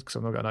world's ended because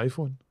I've not got an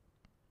iPhone.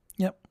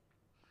 Yep.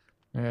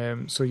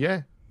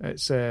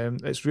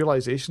 It's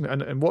realization,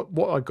 and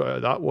what I got out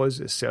of that was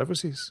it's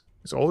services.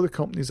 It's all the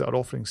companies that are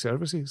offering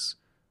services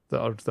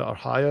that are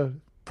higher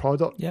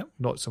product,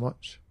 not so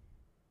much.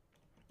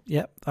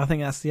 Yep, I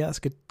think that's a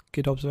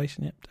good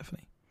observation. Yep,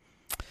 definitely.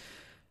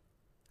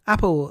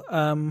 Apple,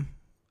 on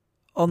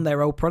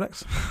their old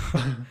products,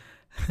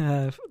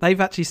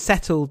 they've actually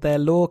settled their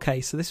law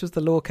case. So this was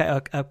the law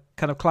case, a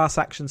kind of class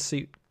action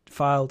suit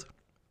filed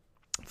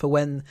for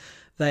when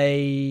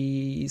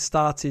they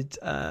started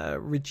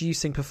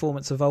reducing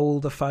performance of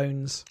older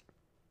phones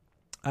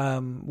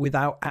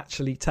without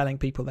actually telling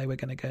people they were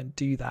going to go and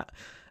do that.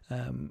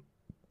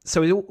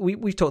 So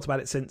we've talked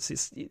about it since.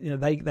 It's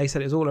they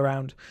said it was all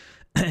around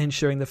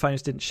ensuring the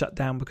phones didn't shut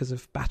down because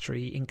of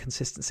battery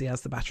inconsistency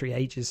as the battery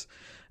ages.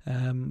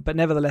 But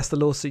nevertheless, the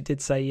lawsuit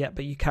did say,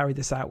 but you carried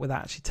this out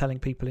without actually telling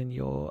people in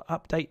your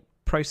update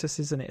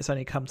processes, and it's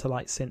only come to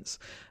light since.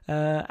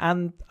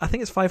 And I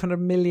think it's $500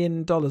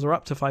 million or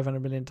up to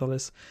 $500 million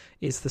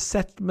is the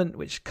settlement,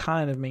 which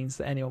kind of means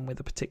that anyone with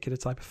a particular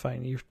type of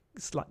phone,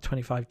 it's like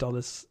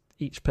 $25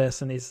 each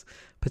person is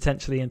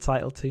potentially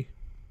entitled to,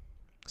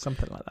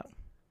 something like that.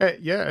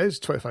 It is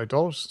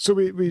 $25. So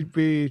we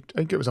I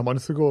think it was a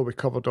month ago, we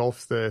covered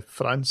off the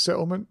France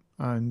settlement,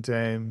 and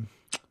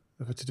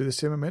they've had to do the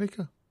same in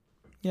America.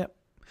 Yep.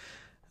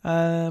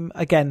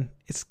 Again,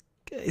 it's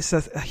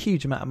a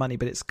huge amount of money,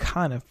 but it's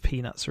kind of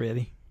peanuts,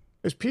 really.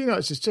 It's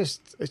peanuts. It's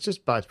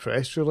just bad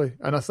press, really.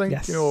 And I think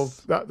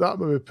that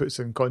maybe puts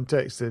in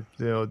context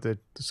the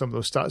some of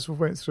those stats we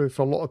went through.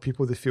 For a lot of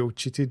people, they feel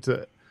cheated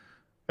that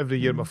every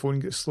year my phone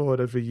gets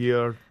slower, every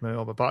year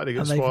my battery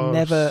gets worse. And they've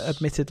never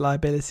admitted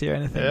liability or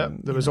anything. Yeah,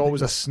 there was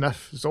always a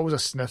sniff. There's always a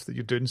sniff that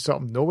you're doing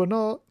something. No, we're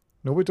not.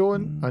 No, we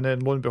don't. And then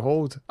lo and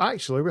behold,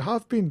 actually, we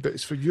have been, but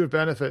it's for your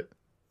benefit.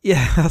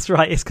 Yeah, that's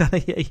right. It's kind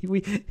of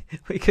we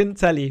couldn't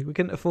tell you. We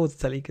couldn't afford to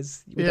tell you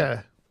because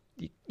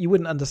you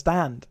wouldn't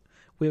understand.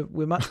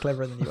 We're much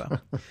cleverer than you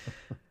are.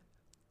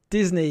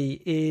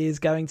 Disney is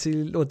going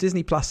to, or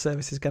Disney Plus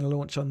service is going to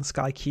launch on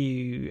Sky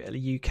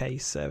Q UK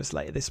service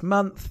later this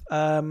month.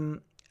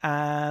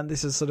 And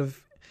this is sort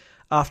of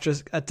after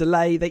a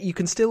delay that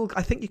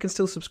I think you can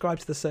still subscribe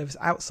to the service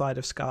outside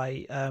of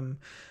Sky.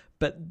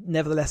 But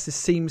nevertheless, this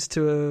seems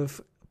to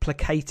have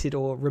placated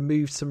or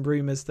removed some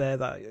rumours there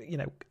that,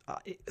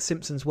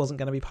 Simpsons wasn't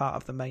going to be part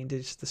of the main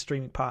digital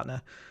streaming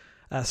partner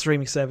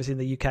streaming service in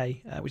the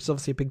UK, which is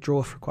obviously a big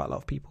draw for quite a lot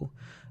of people.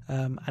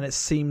 And it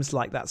seems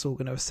like that's all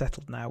going to have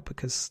settled now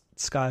because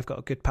Sky have got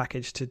a good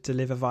package to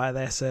deliver via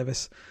their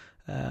service,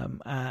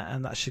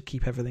 and that should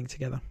keep everything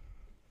together.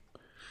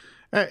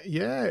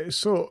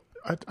 So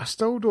I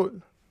still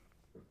don't.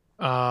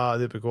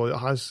 There we go. It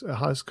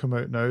has come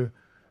out now.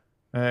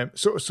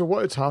 So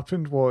what had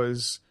happened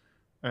was,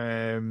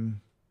 there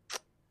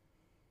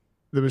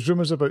was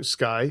rumours about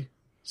Sky,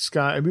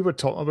 and we were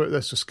talking about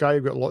this. So Sky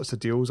have got lots of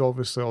deals,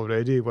 obviously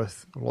already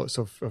with lots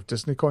of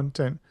Disney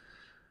content.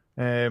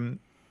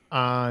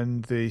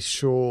 And they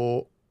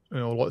show,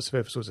 lots of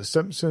episodes of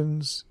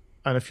Simpsons.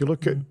 And if you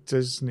look at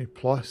Disney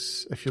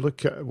Plus, if you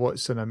look at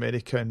what's in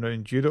America and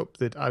around Europe,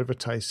 they'd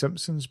advertise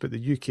Simpsons, but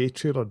the UK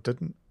trailer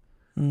didn't.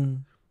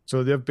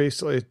 So they've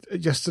basically,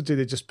 yesterday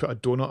they just put a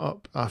donut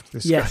up after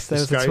the Sky. Yes, there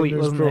was a tweet,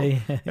 wasn't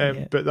there?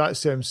 Yeah. But that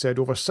said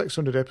over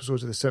 600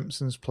 episodes of The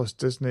Simpsons plus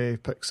Disney,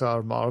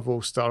 Pixar,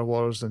 Marvel, Star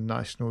Wars, and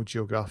National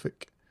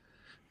Geographic.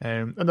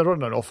 And they're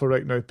running an offer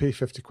right now. Pay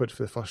 £50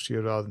 for the first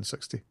year rather than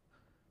 60.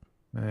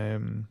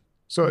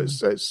 So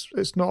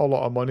it's not a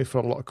lot of money for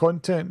a lot of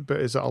content, but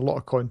is it a lot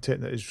of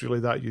content that is really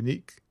that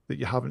unique that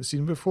you haven't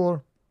seen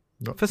before?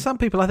 No. For some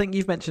people, I think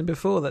you've mentioned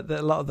before that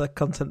a lot of the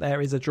content there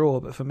is a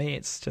draw, but for me,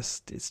 it's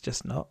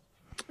just not.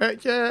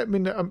 I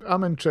mean,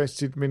 I'm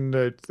interested. I mean,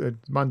 the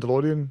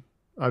Mandalorian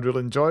I really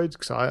enjoyed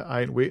because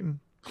I ain't waiting,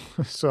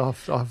 so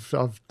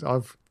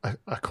I've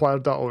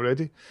acquired that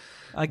already.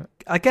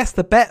 I guess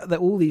the bet that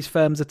all these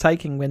firms are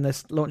taking when they're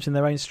launching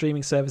their own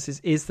streaming services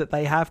is that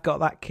they have got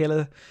that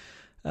killer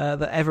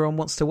that everyone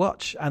wants to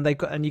watch, and you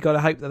got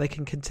to hope that they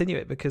can continue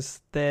it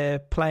because they're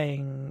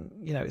playing.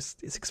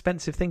 It's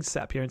expensive thing to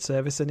set up your own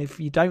service, and if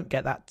you don't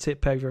get that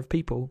tip over of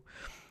people,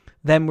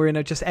 then we're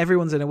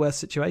everyone's in a worse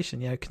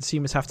situation.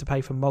 Consumers have to pay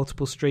for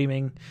multiple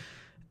streaming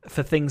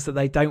for things that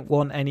they don't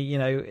want any.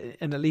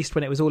 And at least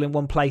when it was all in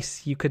one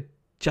place, you could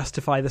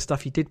justify the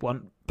stuff you did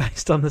want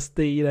based on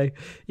the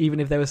even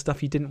if there was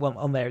stuff you didn't want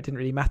on there, it didn't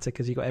really matter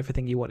because you got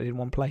everything you wanted in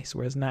one place.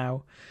 Whereas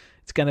now,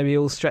 it's going to be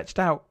all stretched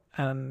out.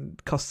 And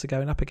costs are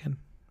going up again.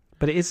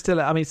 But it is still,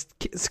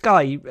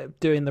 Sky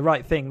doing the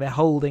right thing. They're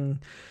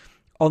holding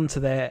onto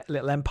their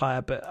little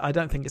empire, but I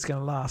don't think it's going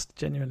to last,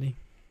 genuinely.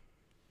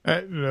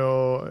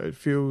 No, it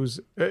feels...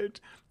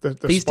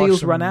 These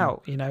deals run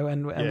out,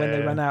 and when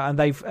they run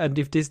out, and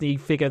if Disney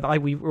figure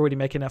that we already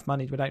make enough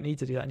money, we don't need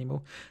to do that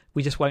anymore,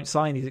 we just won't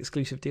sign these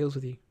exclusive deals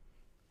with you.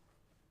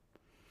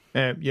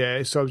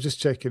 So I was just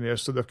checking there.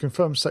 So they've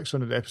confirmed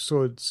 600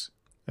 episodes...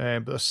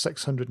 but there's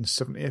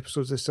 670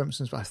 episodes of The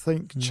Simpsons. But I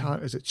think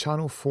is it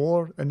Channel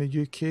 4 in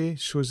the UK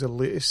shows the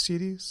latest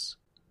series?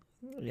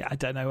 Yeah, I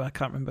don't know. I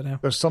can't remember now.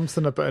 There's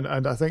something about,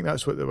 and I think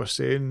that's what they were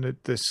saying.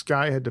 That the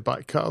Sky had the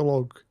back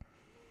catalogue,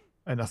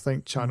 and I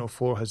think Channel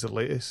 4 has the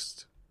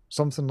latest,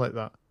 something like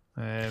that.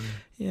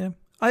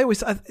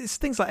 It's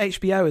things like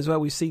HBO as well.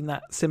 We've seen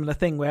that similar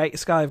thing where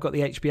Sky have got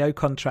the HBO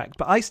contract,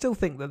 but I still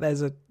think that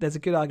there's a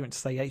good argument to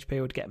say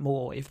HBO would get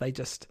more if they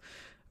just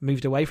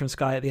moved away from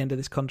Sky at the end of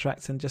this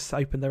contract and just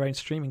opened their own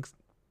streaming.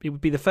 It would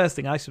be the first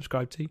thing I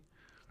subscribe to.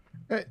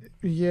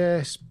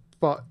 Yes,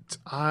 but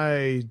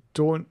I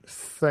don't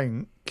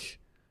think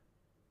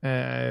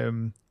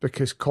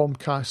because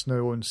Comcast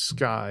now owns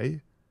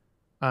Sky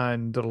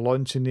and they're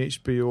launching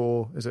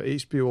HBO, is it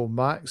HBO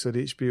Max or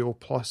HBO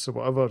Plus or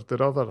whatever,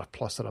 they're either a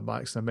Plus or a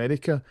Max in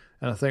America,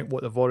 and I think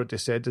what they've already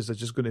said is they're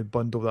just going to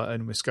bundle that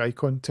in with Sky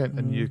content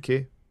in the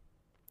UK.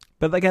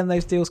 But again,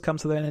 those deals come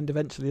to their end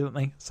eventually, don't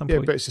they? At some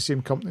point. But it's the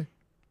same company.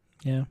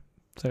 Yeah,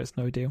 so it's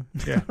no deal.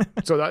 Yeah.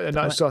 So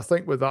I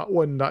think with that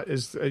one, that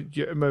is,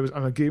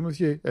 I'm agreeing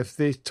with you. If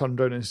they turned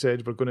around and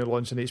said we're going to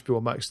launch an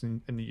HBO Max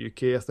in the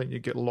UK, I think you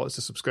get lots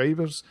of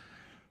subscribers.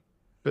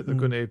 But they're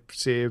going to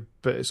say,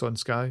 but it's on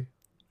Sky.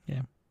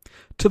 Yeah.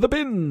 To the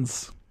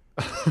bins.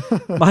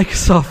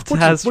 Microsoft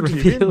has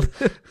revealed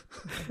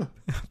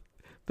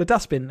the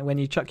dustbin when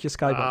you chuck your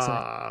Sky box in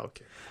it.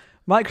 Okay.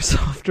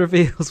 Microsoft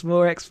reveals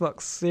more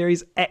Xbox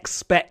Series X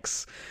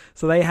specs.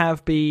 So they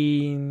have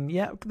been,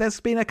 there's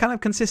been a kind of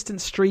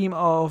consistent stream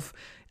of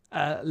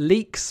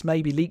leaks,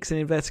 maybe leaks in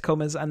inverted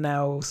commas, and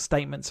now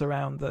statements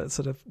around the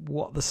sort of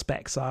what the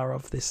specs are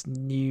of this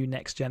new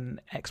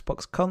next-gen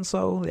Xbox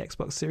console, the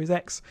Xbox Series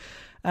X.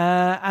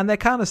 And they're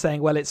kind of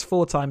saying, well, it's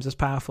 4 times as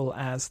powerful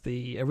as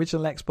the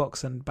original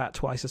Xbox and about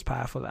twice as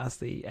powerful as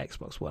the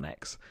Xbox One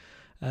X,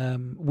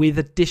 with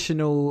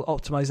additional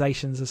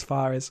optimizations as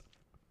far as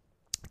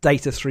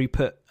data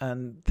throughput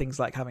and things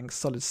like having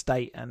solid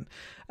state, and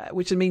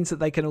which means that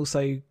they can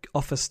also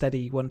offer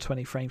steady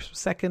 120 frames per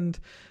second.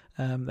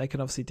 They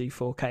can obviously do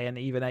 4K and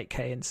even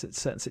 8K in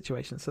certain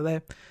situations. So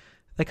they're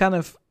kind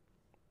of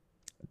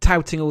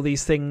touting all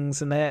these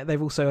things, and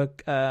they've also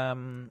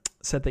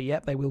said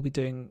that they will be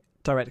doing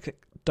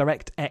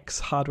DirectX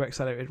hardware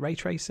accelerated ray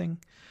tracing.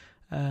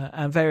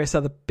 And various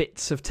other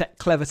bits of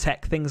clever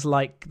tech, things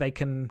like they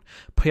can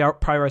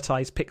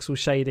prioritize pixel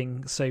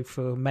shading. So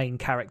for main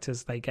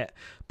characters, they get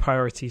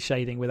priority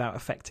shading without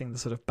affecting the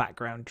sort of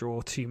background draw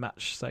too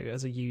much. So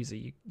as a user,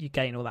 you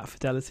gain all that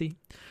fidelity.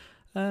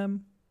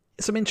 Some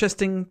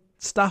interesting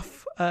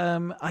stuff.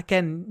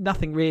 Again,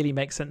 nothing really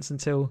makes sense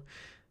until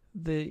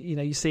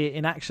you see it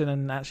in action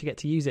and actually get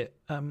to use it.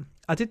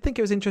 I did think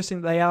it was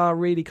interesting that they are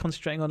really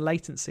concentrating on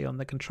latency on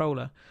the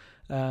controller.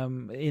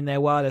 In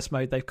their wireless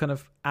mode, they've kind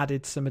of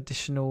added some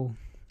additional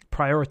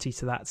priority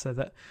to that so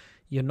that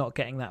you're not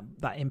getting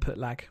that input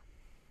lag.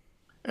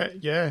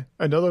 Yeah,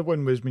 another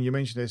one was when you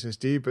mentioned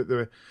SSD, but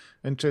the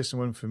interesting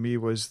one for me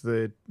was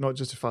not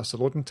just the faster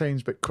loading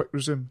times, but quick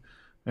resume.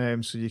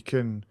 So you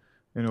can,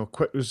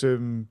 quick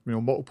resume,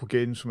 multiple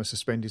games from a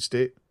suspended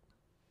state.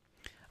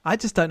 I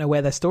just don't know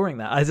where they're storing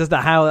that. I just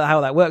don't know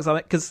how that works.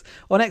 Because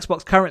on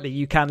Xbox currently,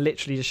 you can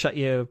literally just shut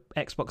your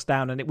Xbox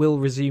down and it will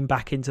resume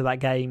back into that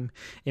game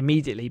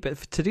immediately. But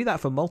to do that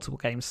for multiple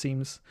games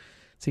seems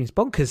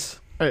bonkers.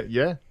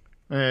 Yeah.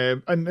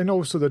 And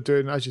also they're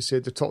doing, as you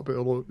said, they talked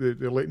about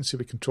the latency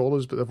with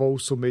controllers, but they've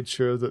also made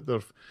sure that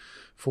they're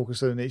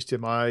focusing on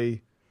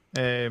HDMI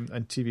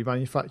and TV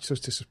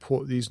manufacturers to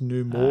support these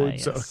new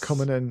modes that are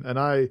coming in.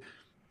 And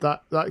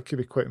that could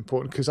be quite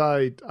important because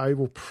I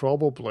will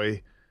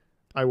probably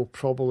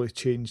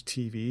change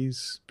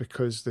TVs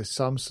because the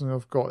Samsung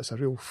I've got is a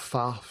real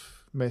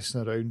faff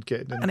messing around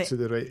getting into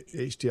the right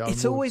HDR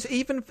It's mode. always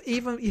even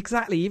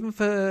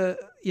for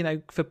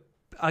for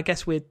I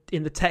guess we're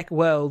in the tech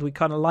world, we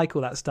kind of like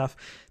all that stuff.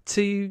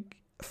 To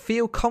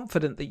feel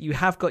confident that you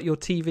have got your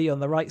TV on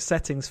the right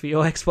settings for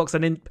your Xbox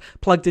and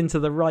plugged into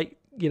the right,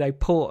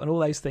 port and all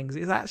those things,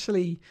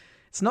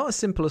 it's not as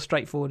simple or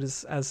straightforward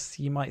as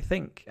you might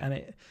think.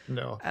 Certainly in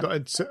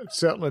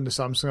the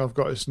Samsung I've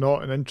got, it's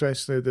not. And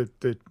interestingly,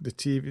 the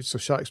TV, so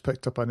Shaq's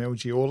picked up an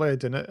LG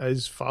OLED and it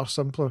is far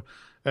simpler.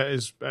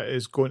 It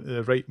is going to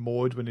the right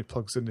mode when he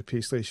plugs in the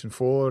PlayStation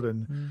 4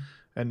 and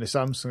the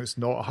Samsung it's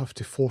not. I have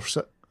to force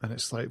it. And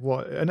it's like,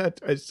 what? And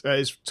it is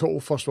total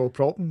first world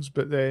problems,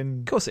 but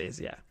then... Of course it is,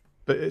 yeah.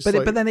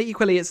 But then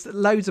equally, it's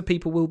loads of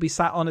people will be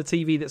sat on a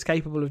TV that's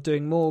capable of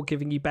doing more,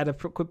 giving you better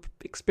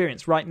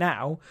experience right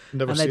now, and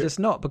they're just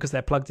not because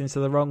they're plugged into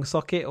the wrong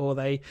socket or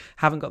they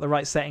haven't got the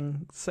right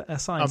setting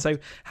assigned. So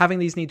having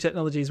these new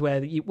technologies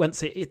where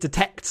once it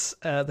detects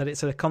that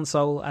it's a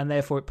console and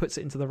therefore it puts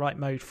it into the right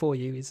mode for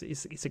you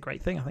is a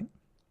great thing, I think.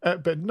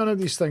 But none of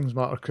these things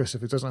matter, Chris,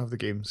 if it doesn't have the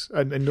games.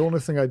 And the only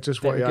thing I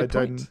just want to add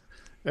in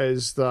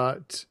is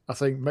that I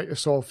think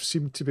Microsoft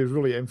seem to be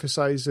really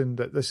emphasising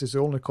that this is the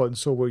only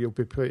console where you'll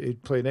be playing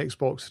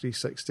Xbox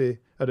 360,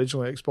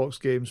 original Xbox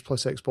games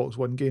plus Xbox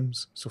One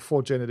games. So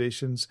 4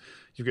 generations.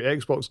 You've got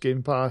Xbox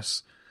Game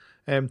Pass.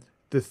 The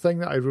thing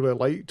that I really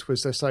liked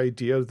was this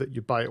idea that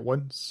you buy it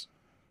once.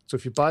 So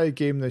if you buy a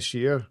game this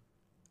year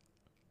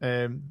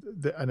and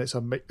it's a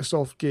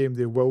Microsoft game,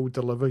 they will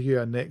deliver you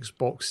an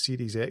Xbox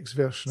Series X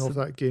version of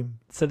that game.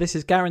 So this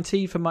is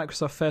guaranteed for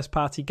Microsoft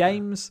first-party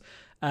games.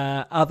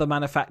 Other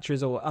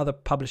manufacturers or other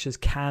publishers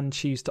can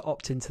choose to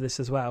opt into this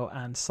as well,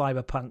 and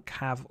Cyberpunk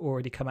have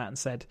already come out and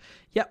said,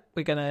 "Yep,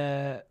 we're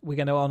gonna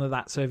honour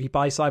that." So if you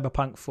buy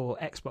Cyberpunk for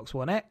Xbox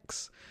One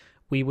X,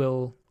 we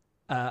will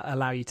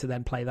allow you to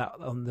then play that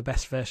on the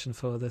best version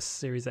for the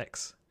Series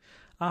X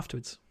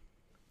afterwards.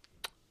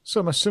 So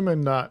I'm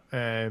assuming that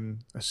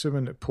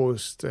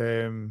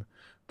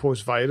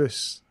post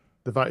virus,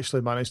 they've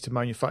actually managed to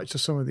manufacture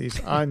some of these,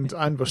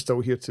 and we're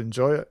still here to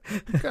enjoy it.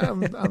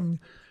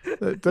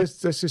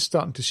 This is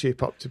starting to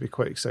shape up to be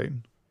quite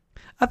exciting.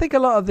 I think a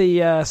lot of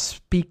the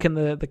speak and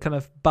the kind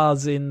of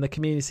buzz in the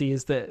community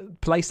is that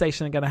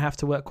PlayStation are going to have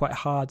to work quite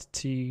hard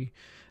to.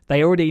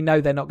 They already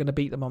know they're not going to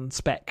beat them on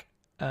spec,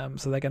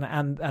 so they're going to.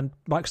 And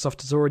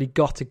Microsoft has already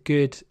got a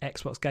good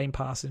Xbox Game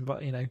Pass,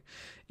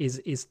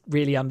 is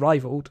really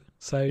unrivaled.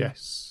 So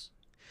yes.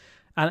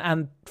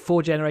 And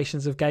 4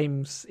 generations of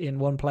games in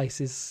one place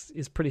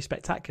is pretty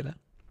spectacular.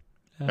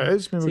 It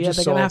is. They're going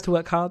to have to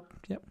work hard.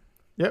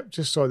 Yep,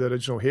 just saw the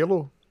original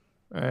Halo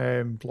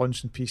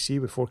launched on PC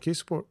with 4K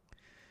support.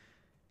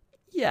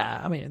 Yeah,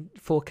 I mean,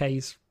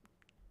 4K's...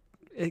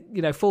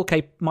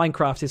 4K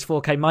Minecraft is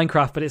 4K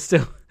Minecraft, but it's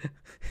still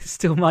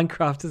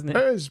Minecraft, isn't it?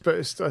 It is, but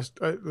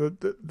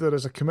there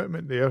is a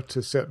commitment there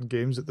to certain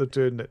games that they're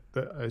doing that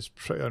is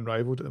pretty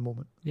unrivaled at the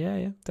moment.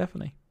 Yeah,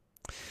 definitely.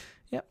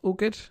 Yeah, all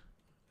good.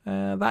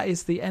 That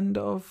is the end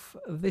of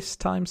this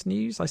time's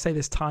news. I say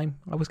this time.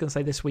 I was going to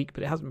say this week,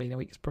 but it hasn't been a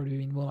week. It's probably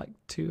been more like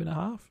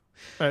 2.5.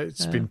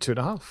 It's been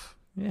 2.5.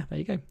 Yeah, there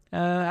you go.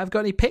 Have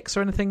got any picks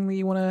or anything that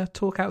you want to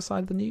talk outside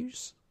of the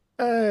news?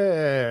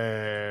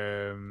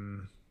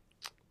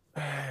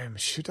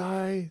 Should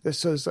I?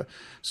 This is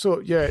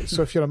so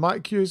if you're a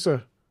Mac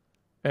user,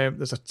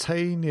 there's a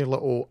tiny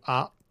little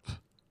app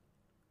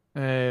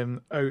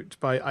out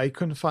by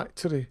Icon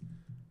Factory,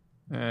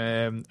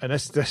 and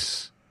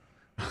this.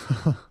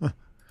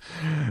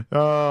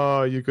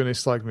 Oh, you're going to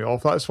slag me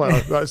off. That's why.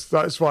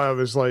 That's why I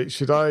was like,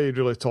 should I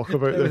really talk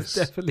about this?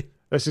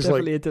 This is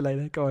definitely a delay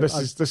there. Go on. This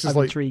is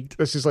like intrigued.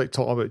 This is like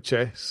talking about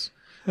chess.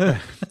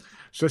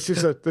 So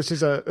this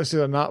is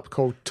an app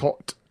called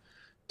Tot,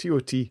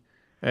 T-O-T.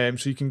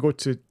 So you can go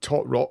to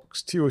Tot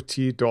Rocks,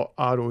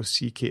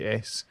 tot.rocks,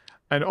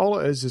 and all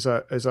it is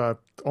a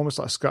almost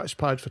like a scratch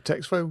pad for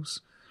text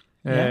files.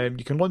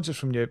 You can launch it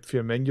from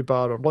your menu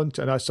bar, or launch,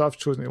 and so I've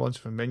chosen to launch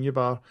it from menu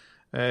bar.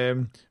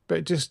 But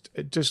it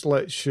just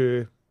lets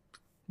you,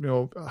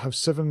 have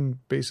seven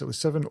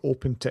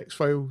open text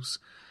files,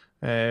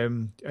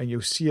 and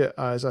you'll see it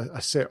as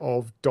a set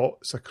of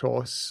dots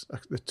across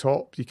the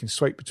top. You can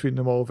swipe between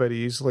them all very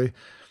easily.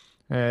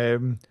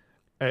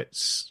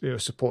 It's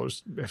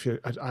supports,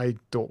 I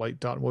don't like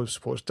dark mode,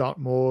 supports dark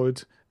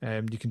mode.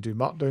 You can do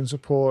markdown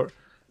support.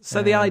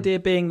 So the idea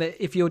being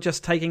that if you're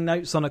just taking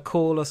notes on a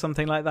call or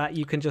something like that,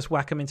 you can just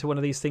whack them into one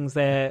of these things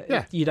there.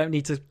 Yeah. You don't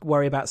need to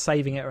worry about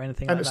saving it or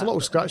anything like that. And it's a little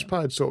scratch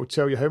pad, so it'll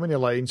tell you how many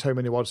lines, how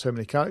many words, how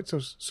many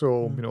characters.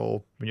 So,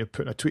 when you're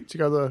putting a tweet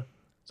together,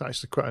 it's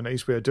actually quite a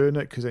nice way of doing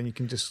it, because then you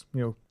can just,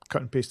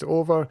 cut and paste it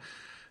over.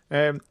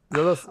 I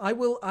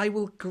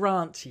will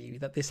grant you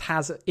that this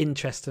has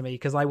interest to me,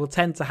 because I will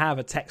tend to have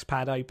a text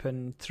pad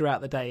open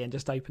throughout the day and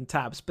just open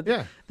tabs.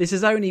 But this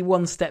is only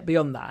one step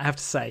beyond that, I have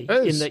to say,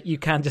 in that you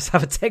can just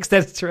have a text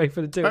editor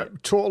open and do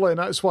it. Totally, and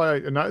that's why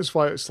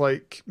it's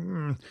like.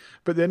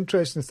 But the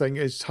interesting thing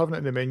is having it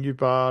in the menu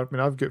bar. I mean,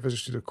 I've got Visual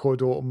Studio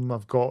Code open.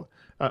 I've got.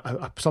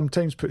 I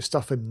sometimes put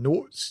stuff in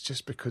notes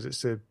just because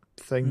it's a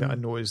thing that I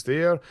know is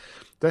there.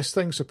 This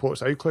thing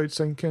supports iCloud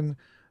syncing.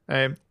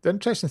 The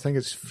interesting thing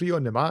is it's free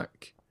on the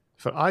Mac.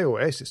 For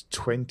iOS, it's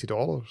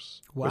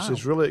 $20, which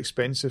is really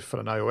expensive for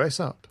an iOS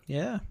app.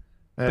 Yeah,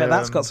 but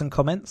that's got some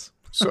comments.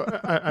 So,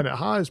 and it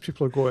has.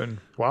 People are going,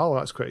 "Wow,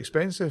 that's quite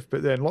expensive."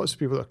 But then lots of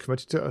people that are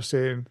committed to it are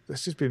saying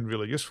this has been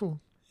really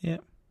useful. Yeah.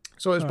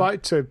 So it's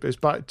back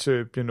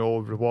to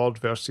reward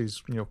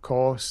versus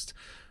cost.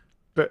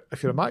 But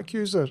if you're a Mac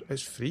user,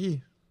 it's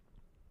free.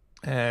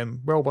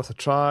 Well worth a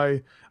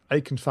try.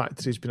 Icon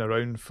Factory's been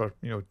around for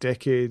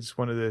decades.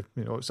 One of the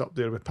it's up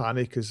there with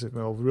Panic as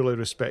really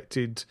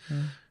respected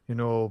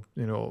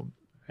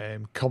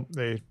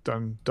company,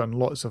 done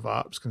lots of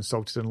apps,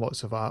 consulted in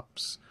lots of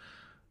apps.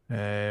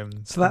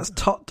 So that's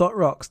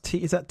tot.rocks.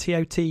 Is that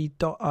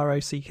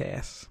tot.rocks?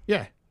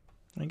 Yeah.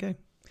 There you go.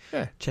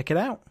 Yeah. Check it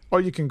out.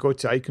 Or you can go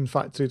to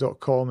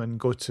iconfactory.com and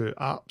go to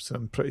apps, and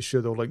I'm pretty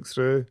sure they'll link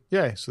through.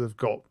 Yeah, so they've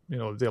got,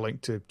 they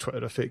link to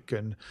Twitterific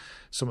and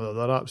some of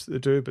the other apps that they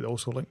do, but they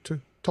also link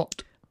to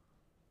Tot.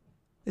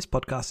 This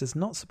podcast is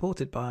not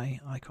supported by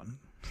Icon.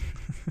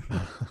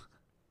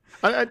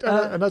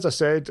 And as I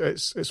said,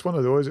 it's one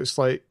of those. It's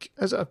like,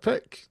 is it a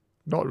pick?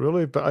 Not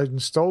really, but I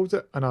installed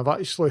it and I've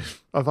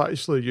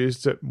actually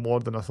used it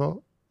more than I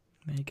thought.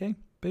 There you go.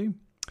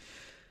 Boom.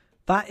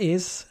 That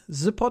is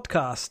the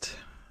podcast.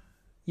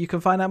 You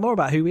can find out more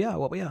about who we are,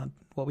 what we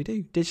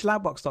do.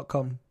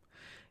 Digitaloutbox.com.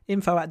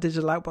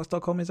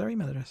 info@digitaloutbox.com is our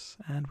email address,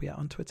 and we are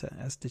on Twitter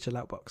as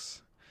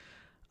digitaloutbox.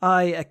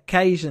 I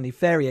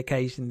very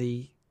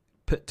occasionally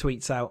put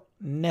tweets out.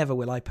 Never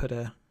will I put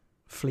a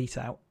fleet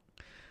out.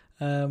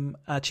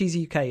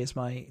 Cheesy UK is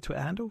my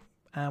Twitter handle.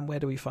 And where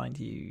do we find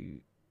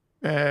you?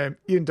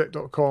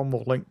 IanDick.com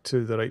will link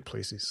to the right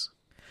places.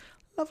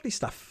 Lovely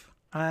stuff.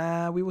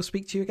 We will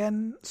speak to you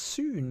again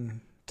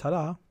soon.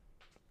 Ta-da.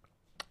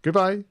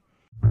 Goodbye.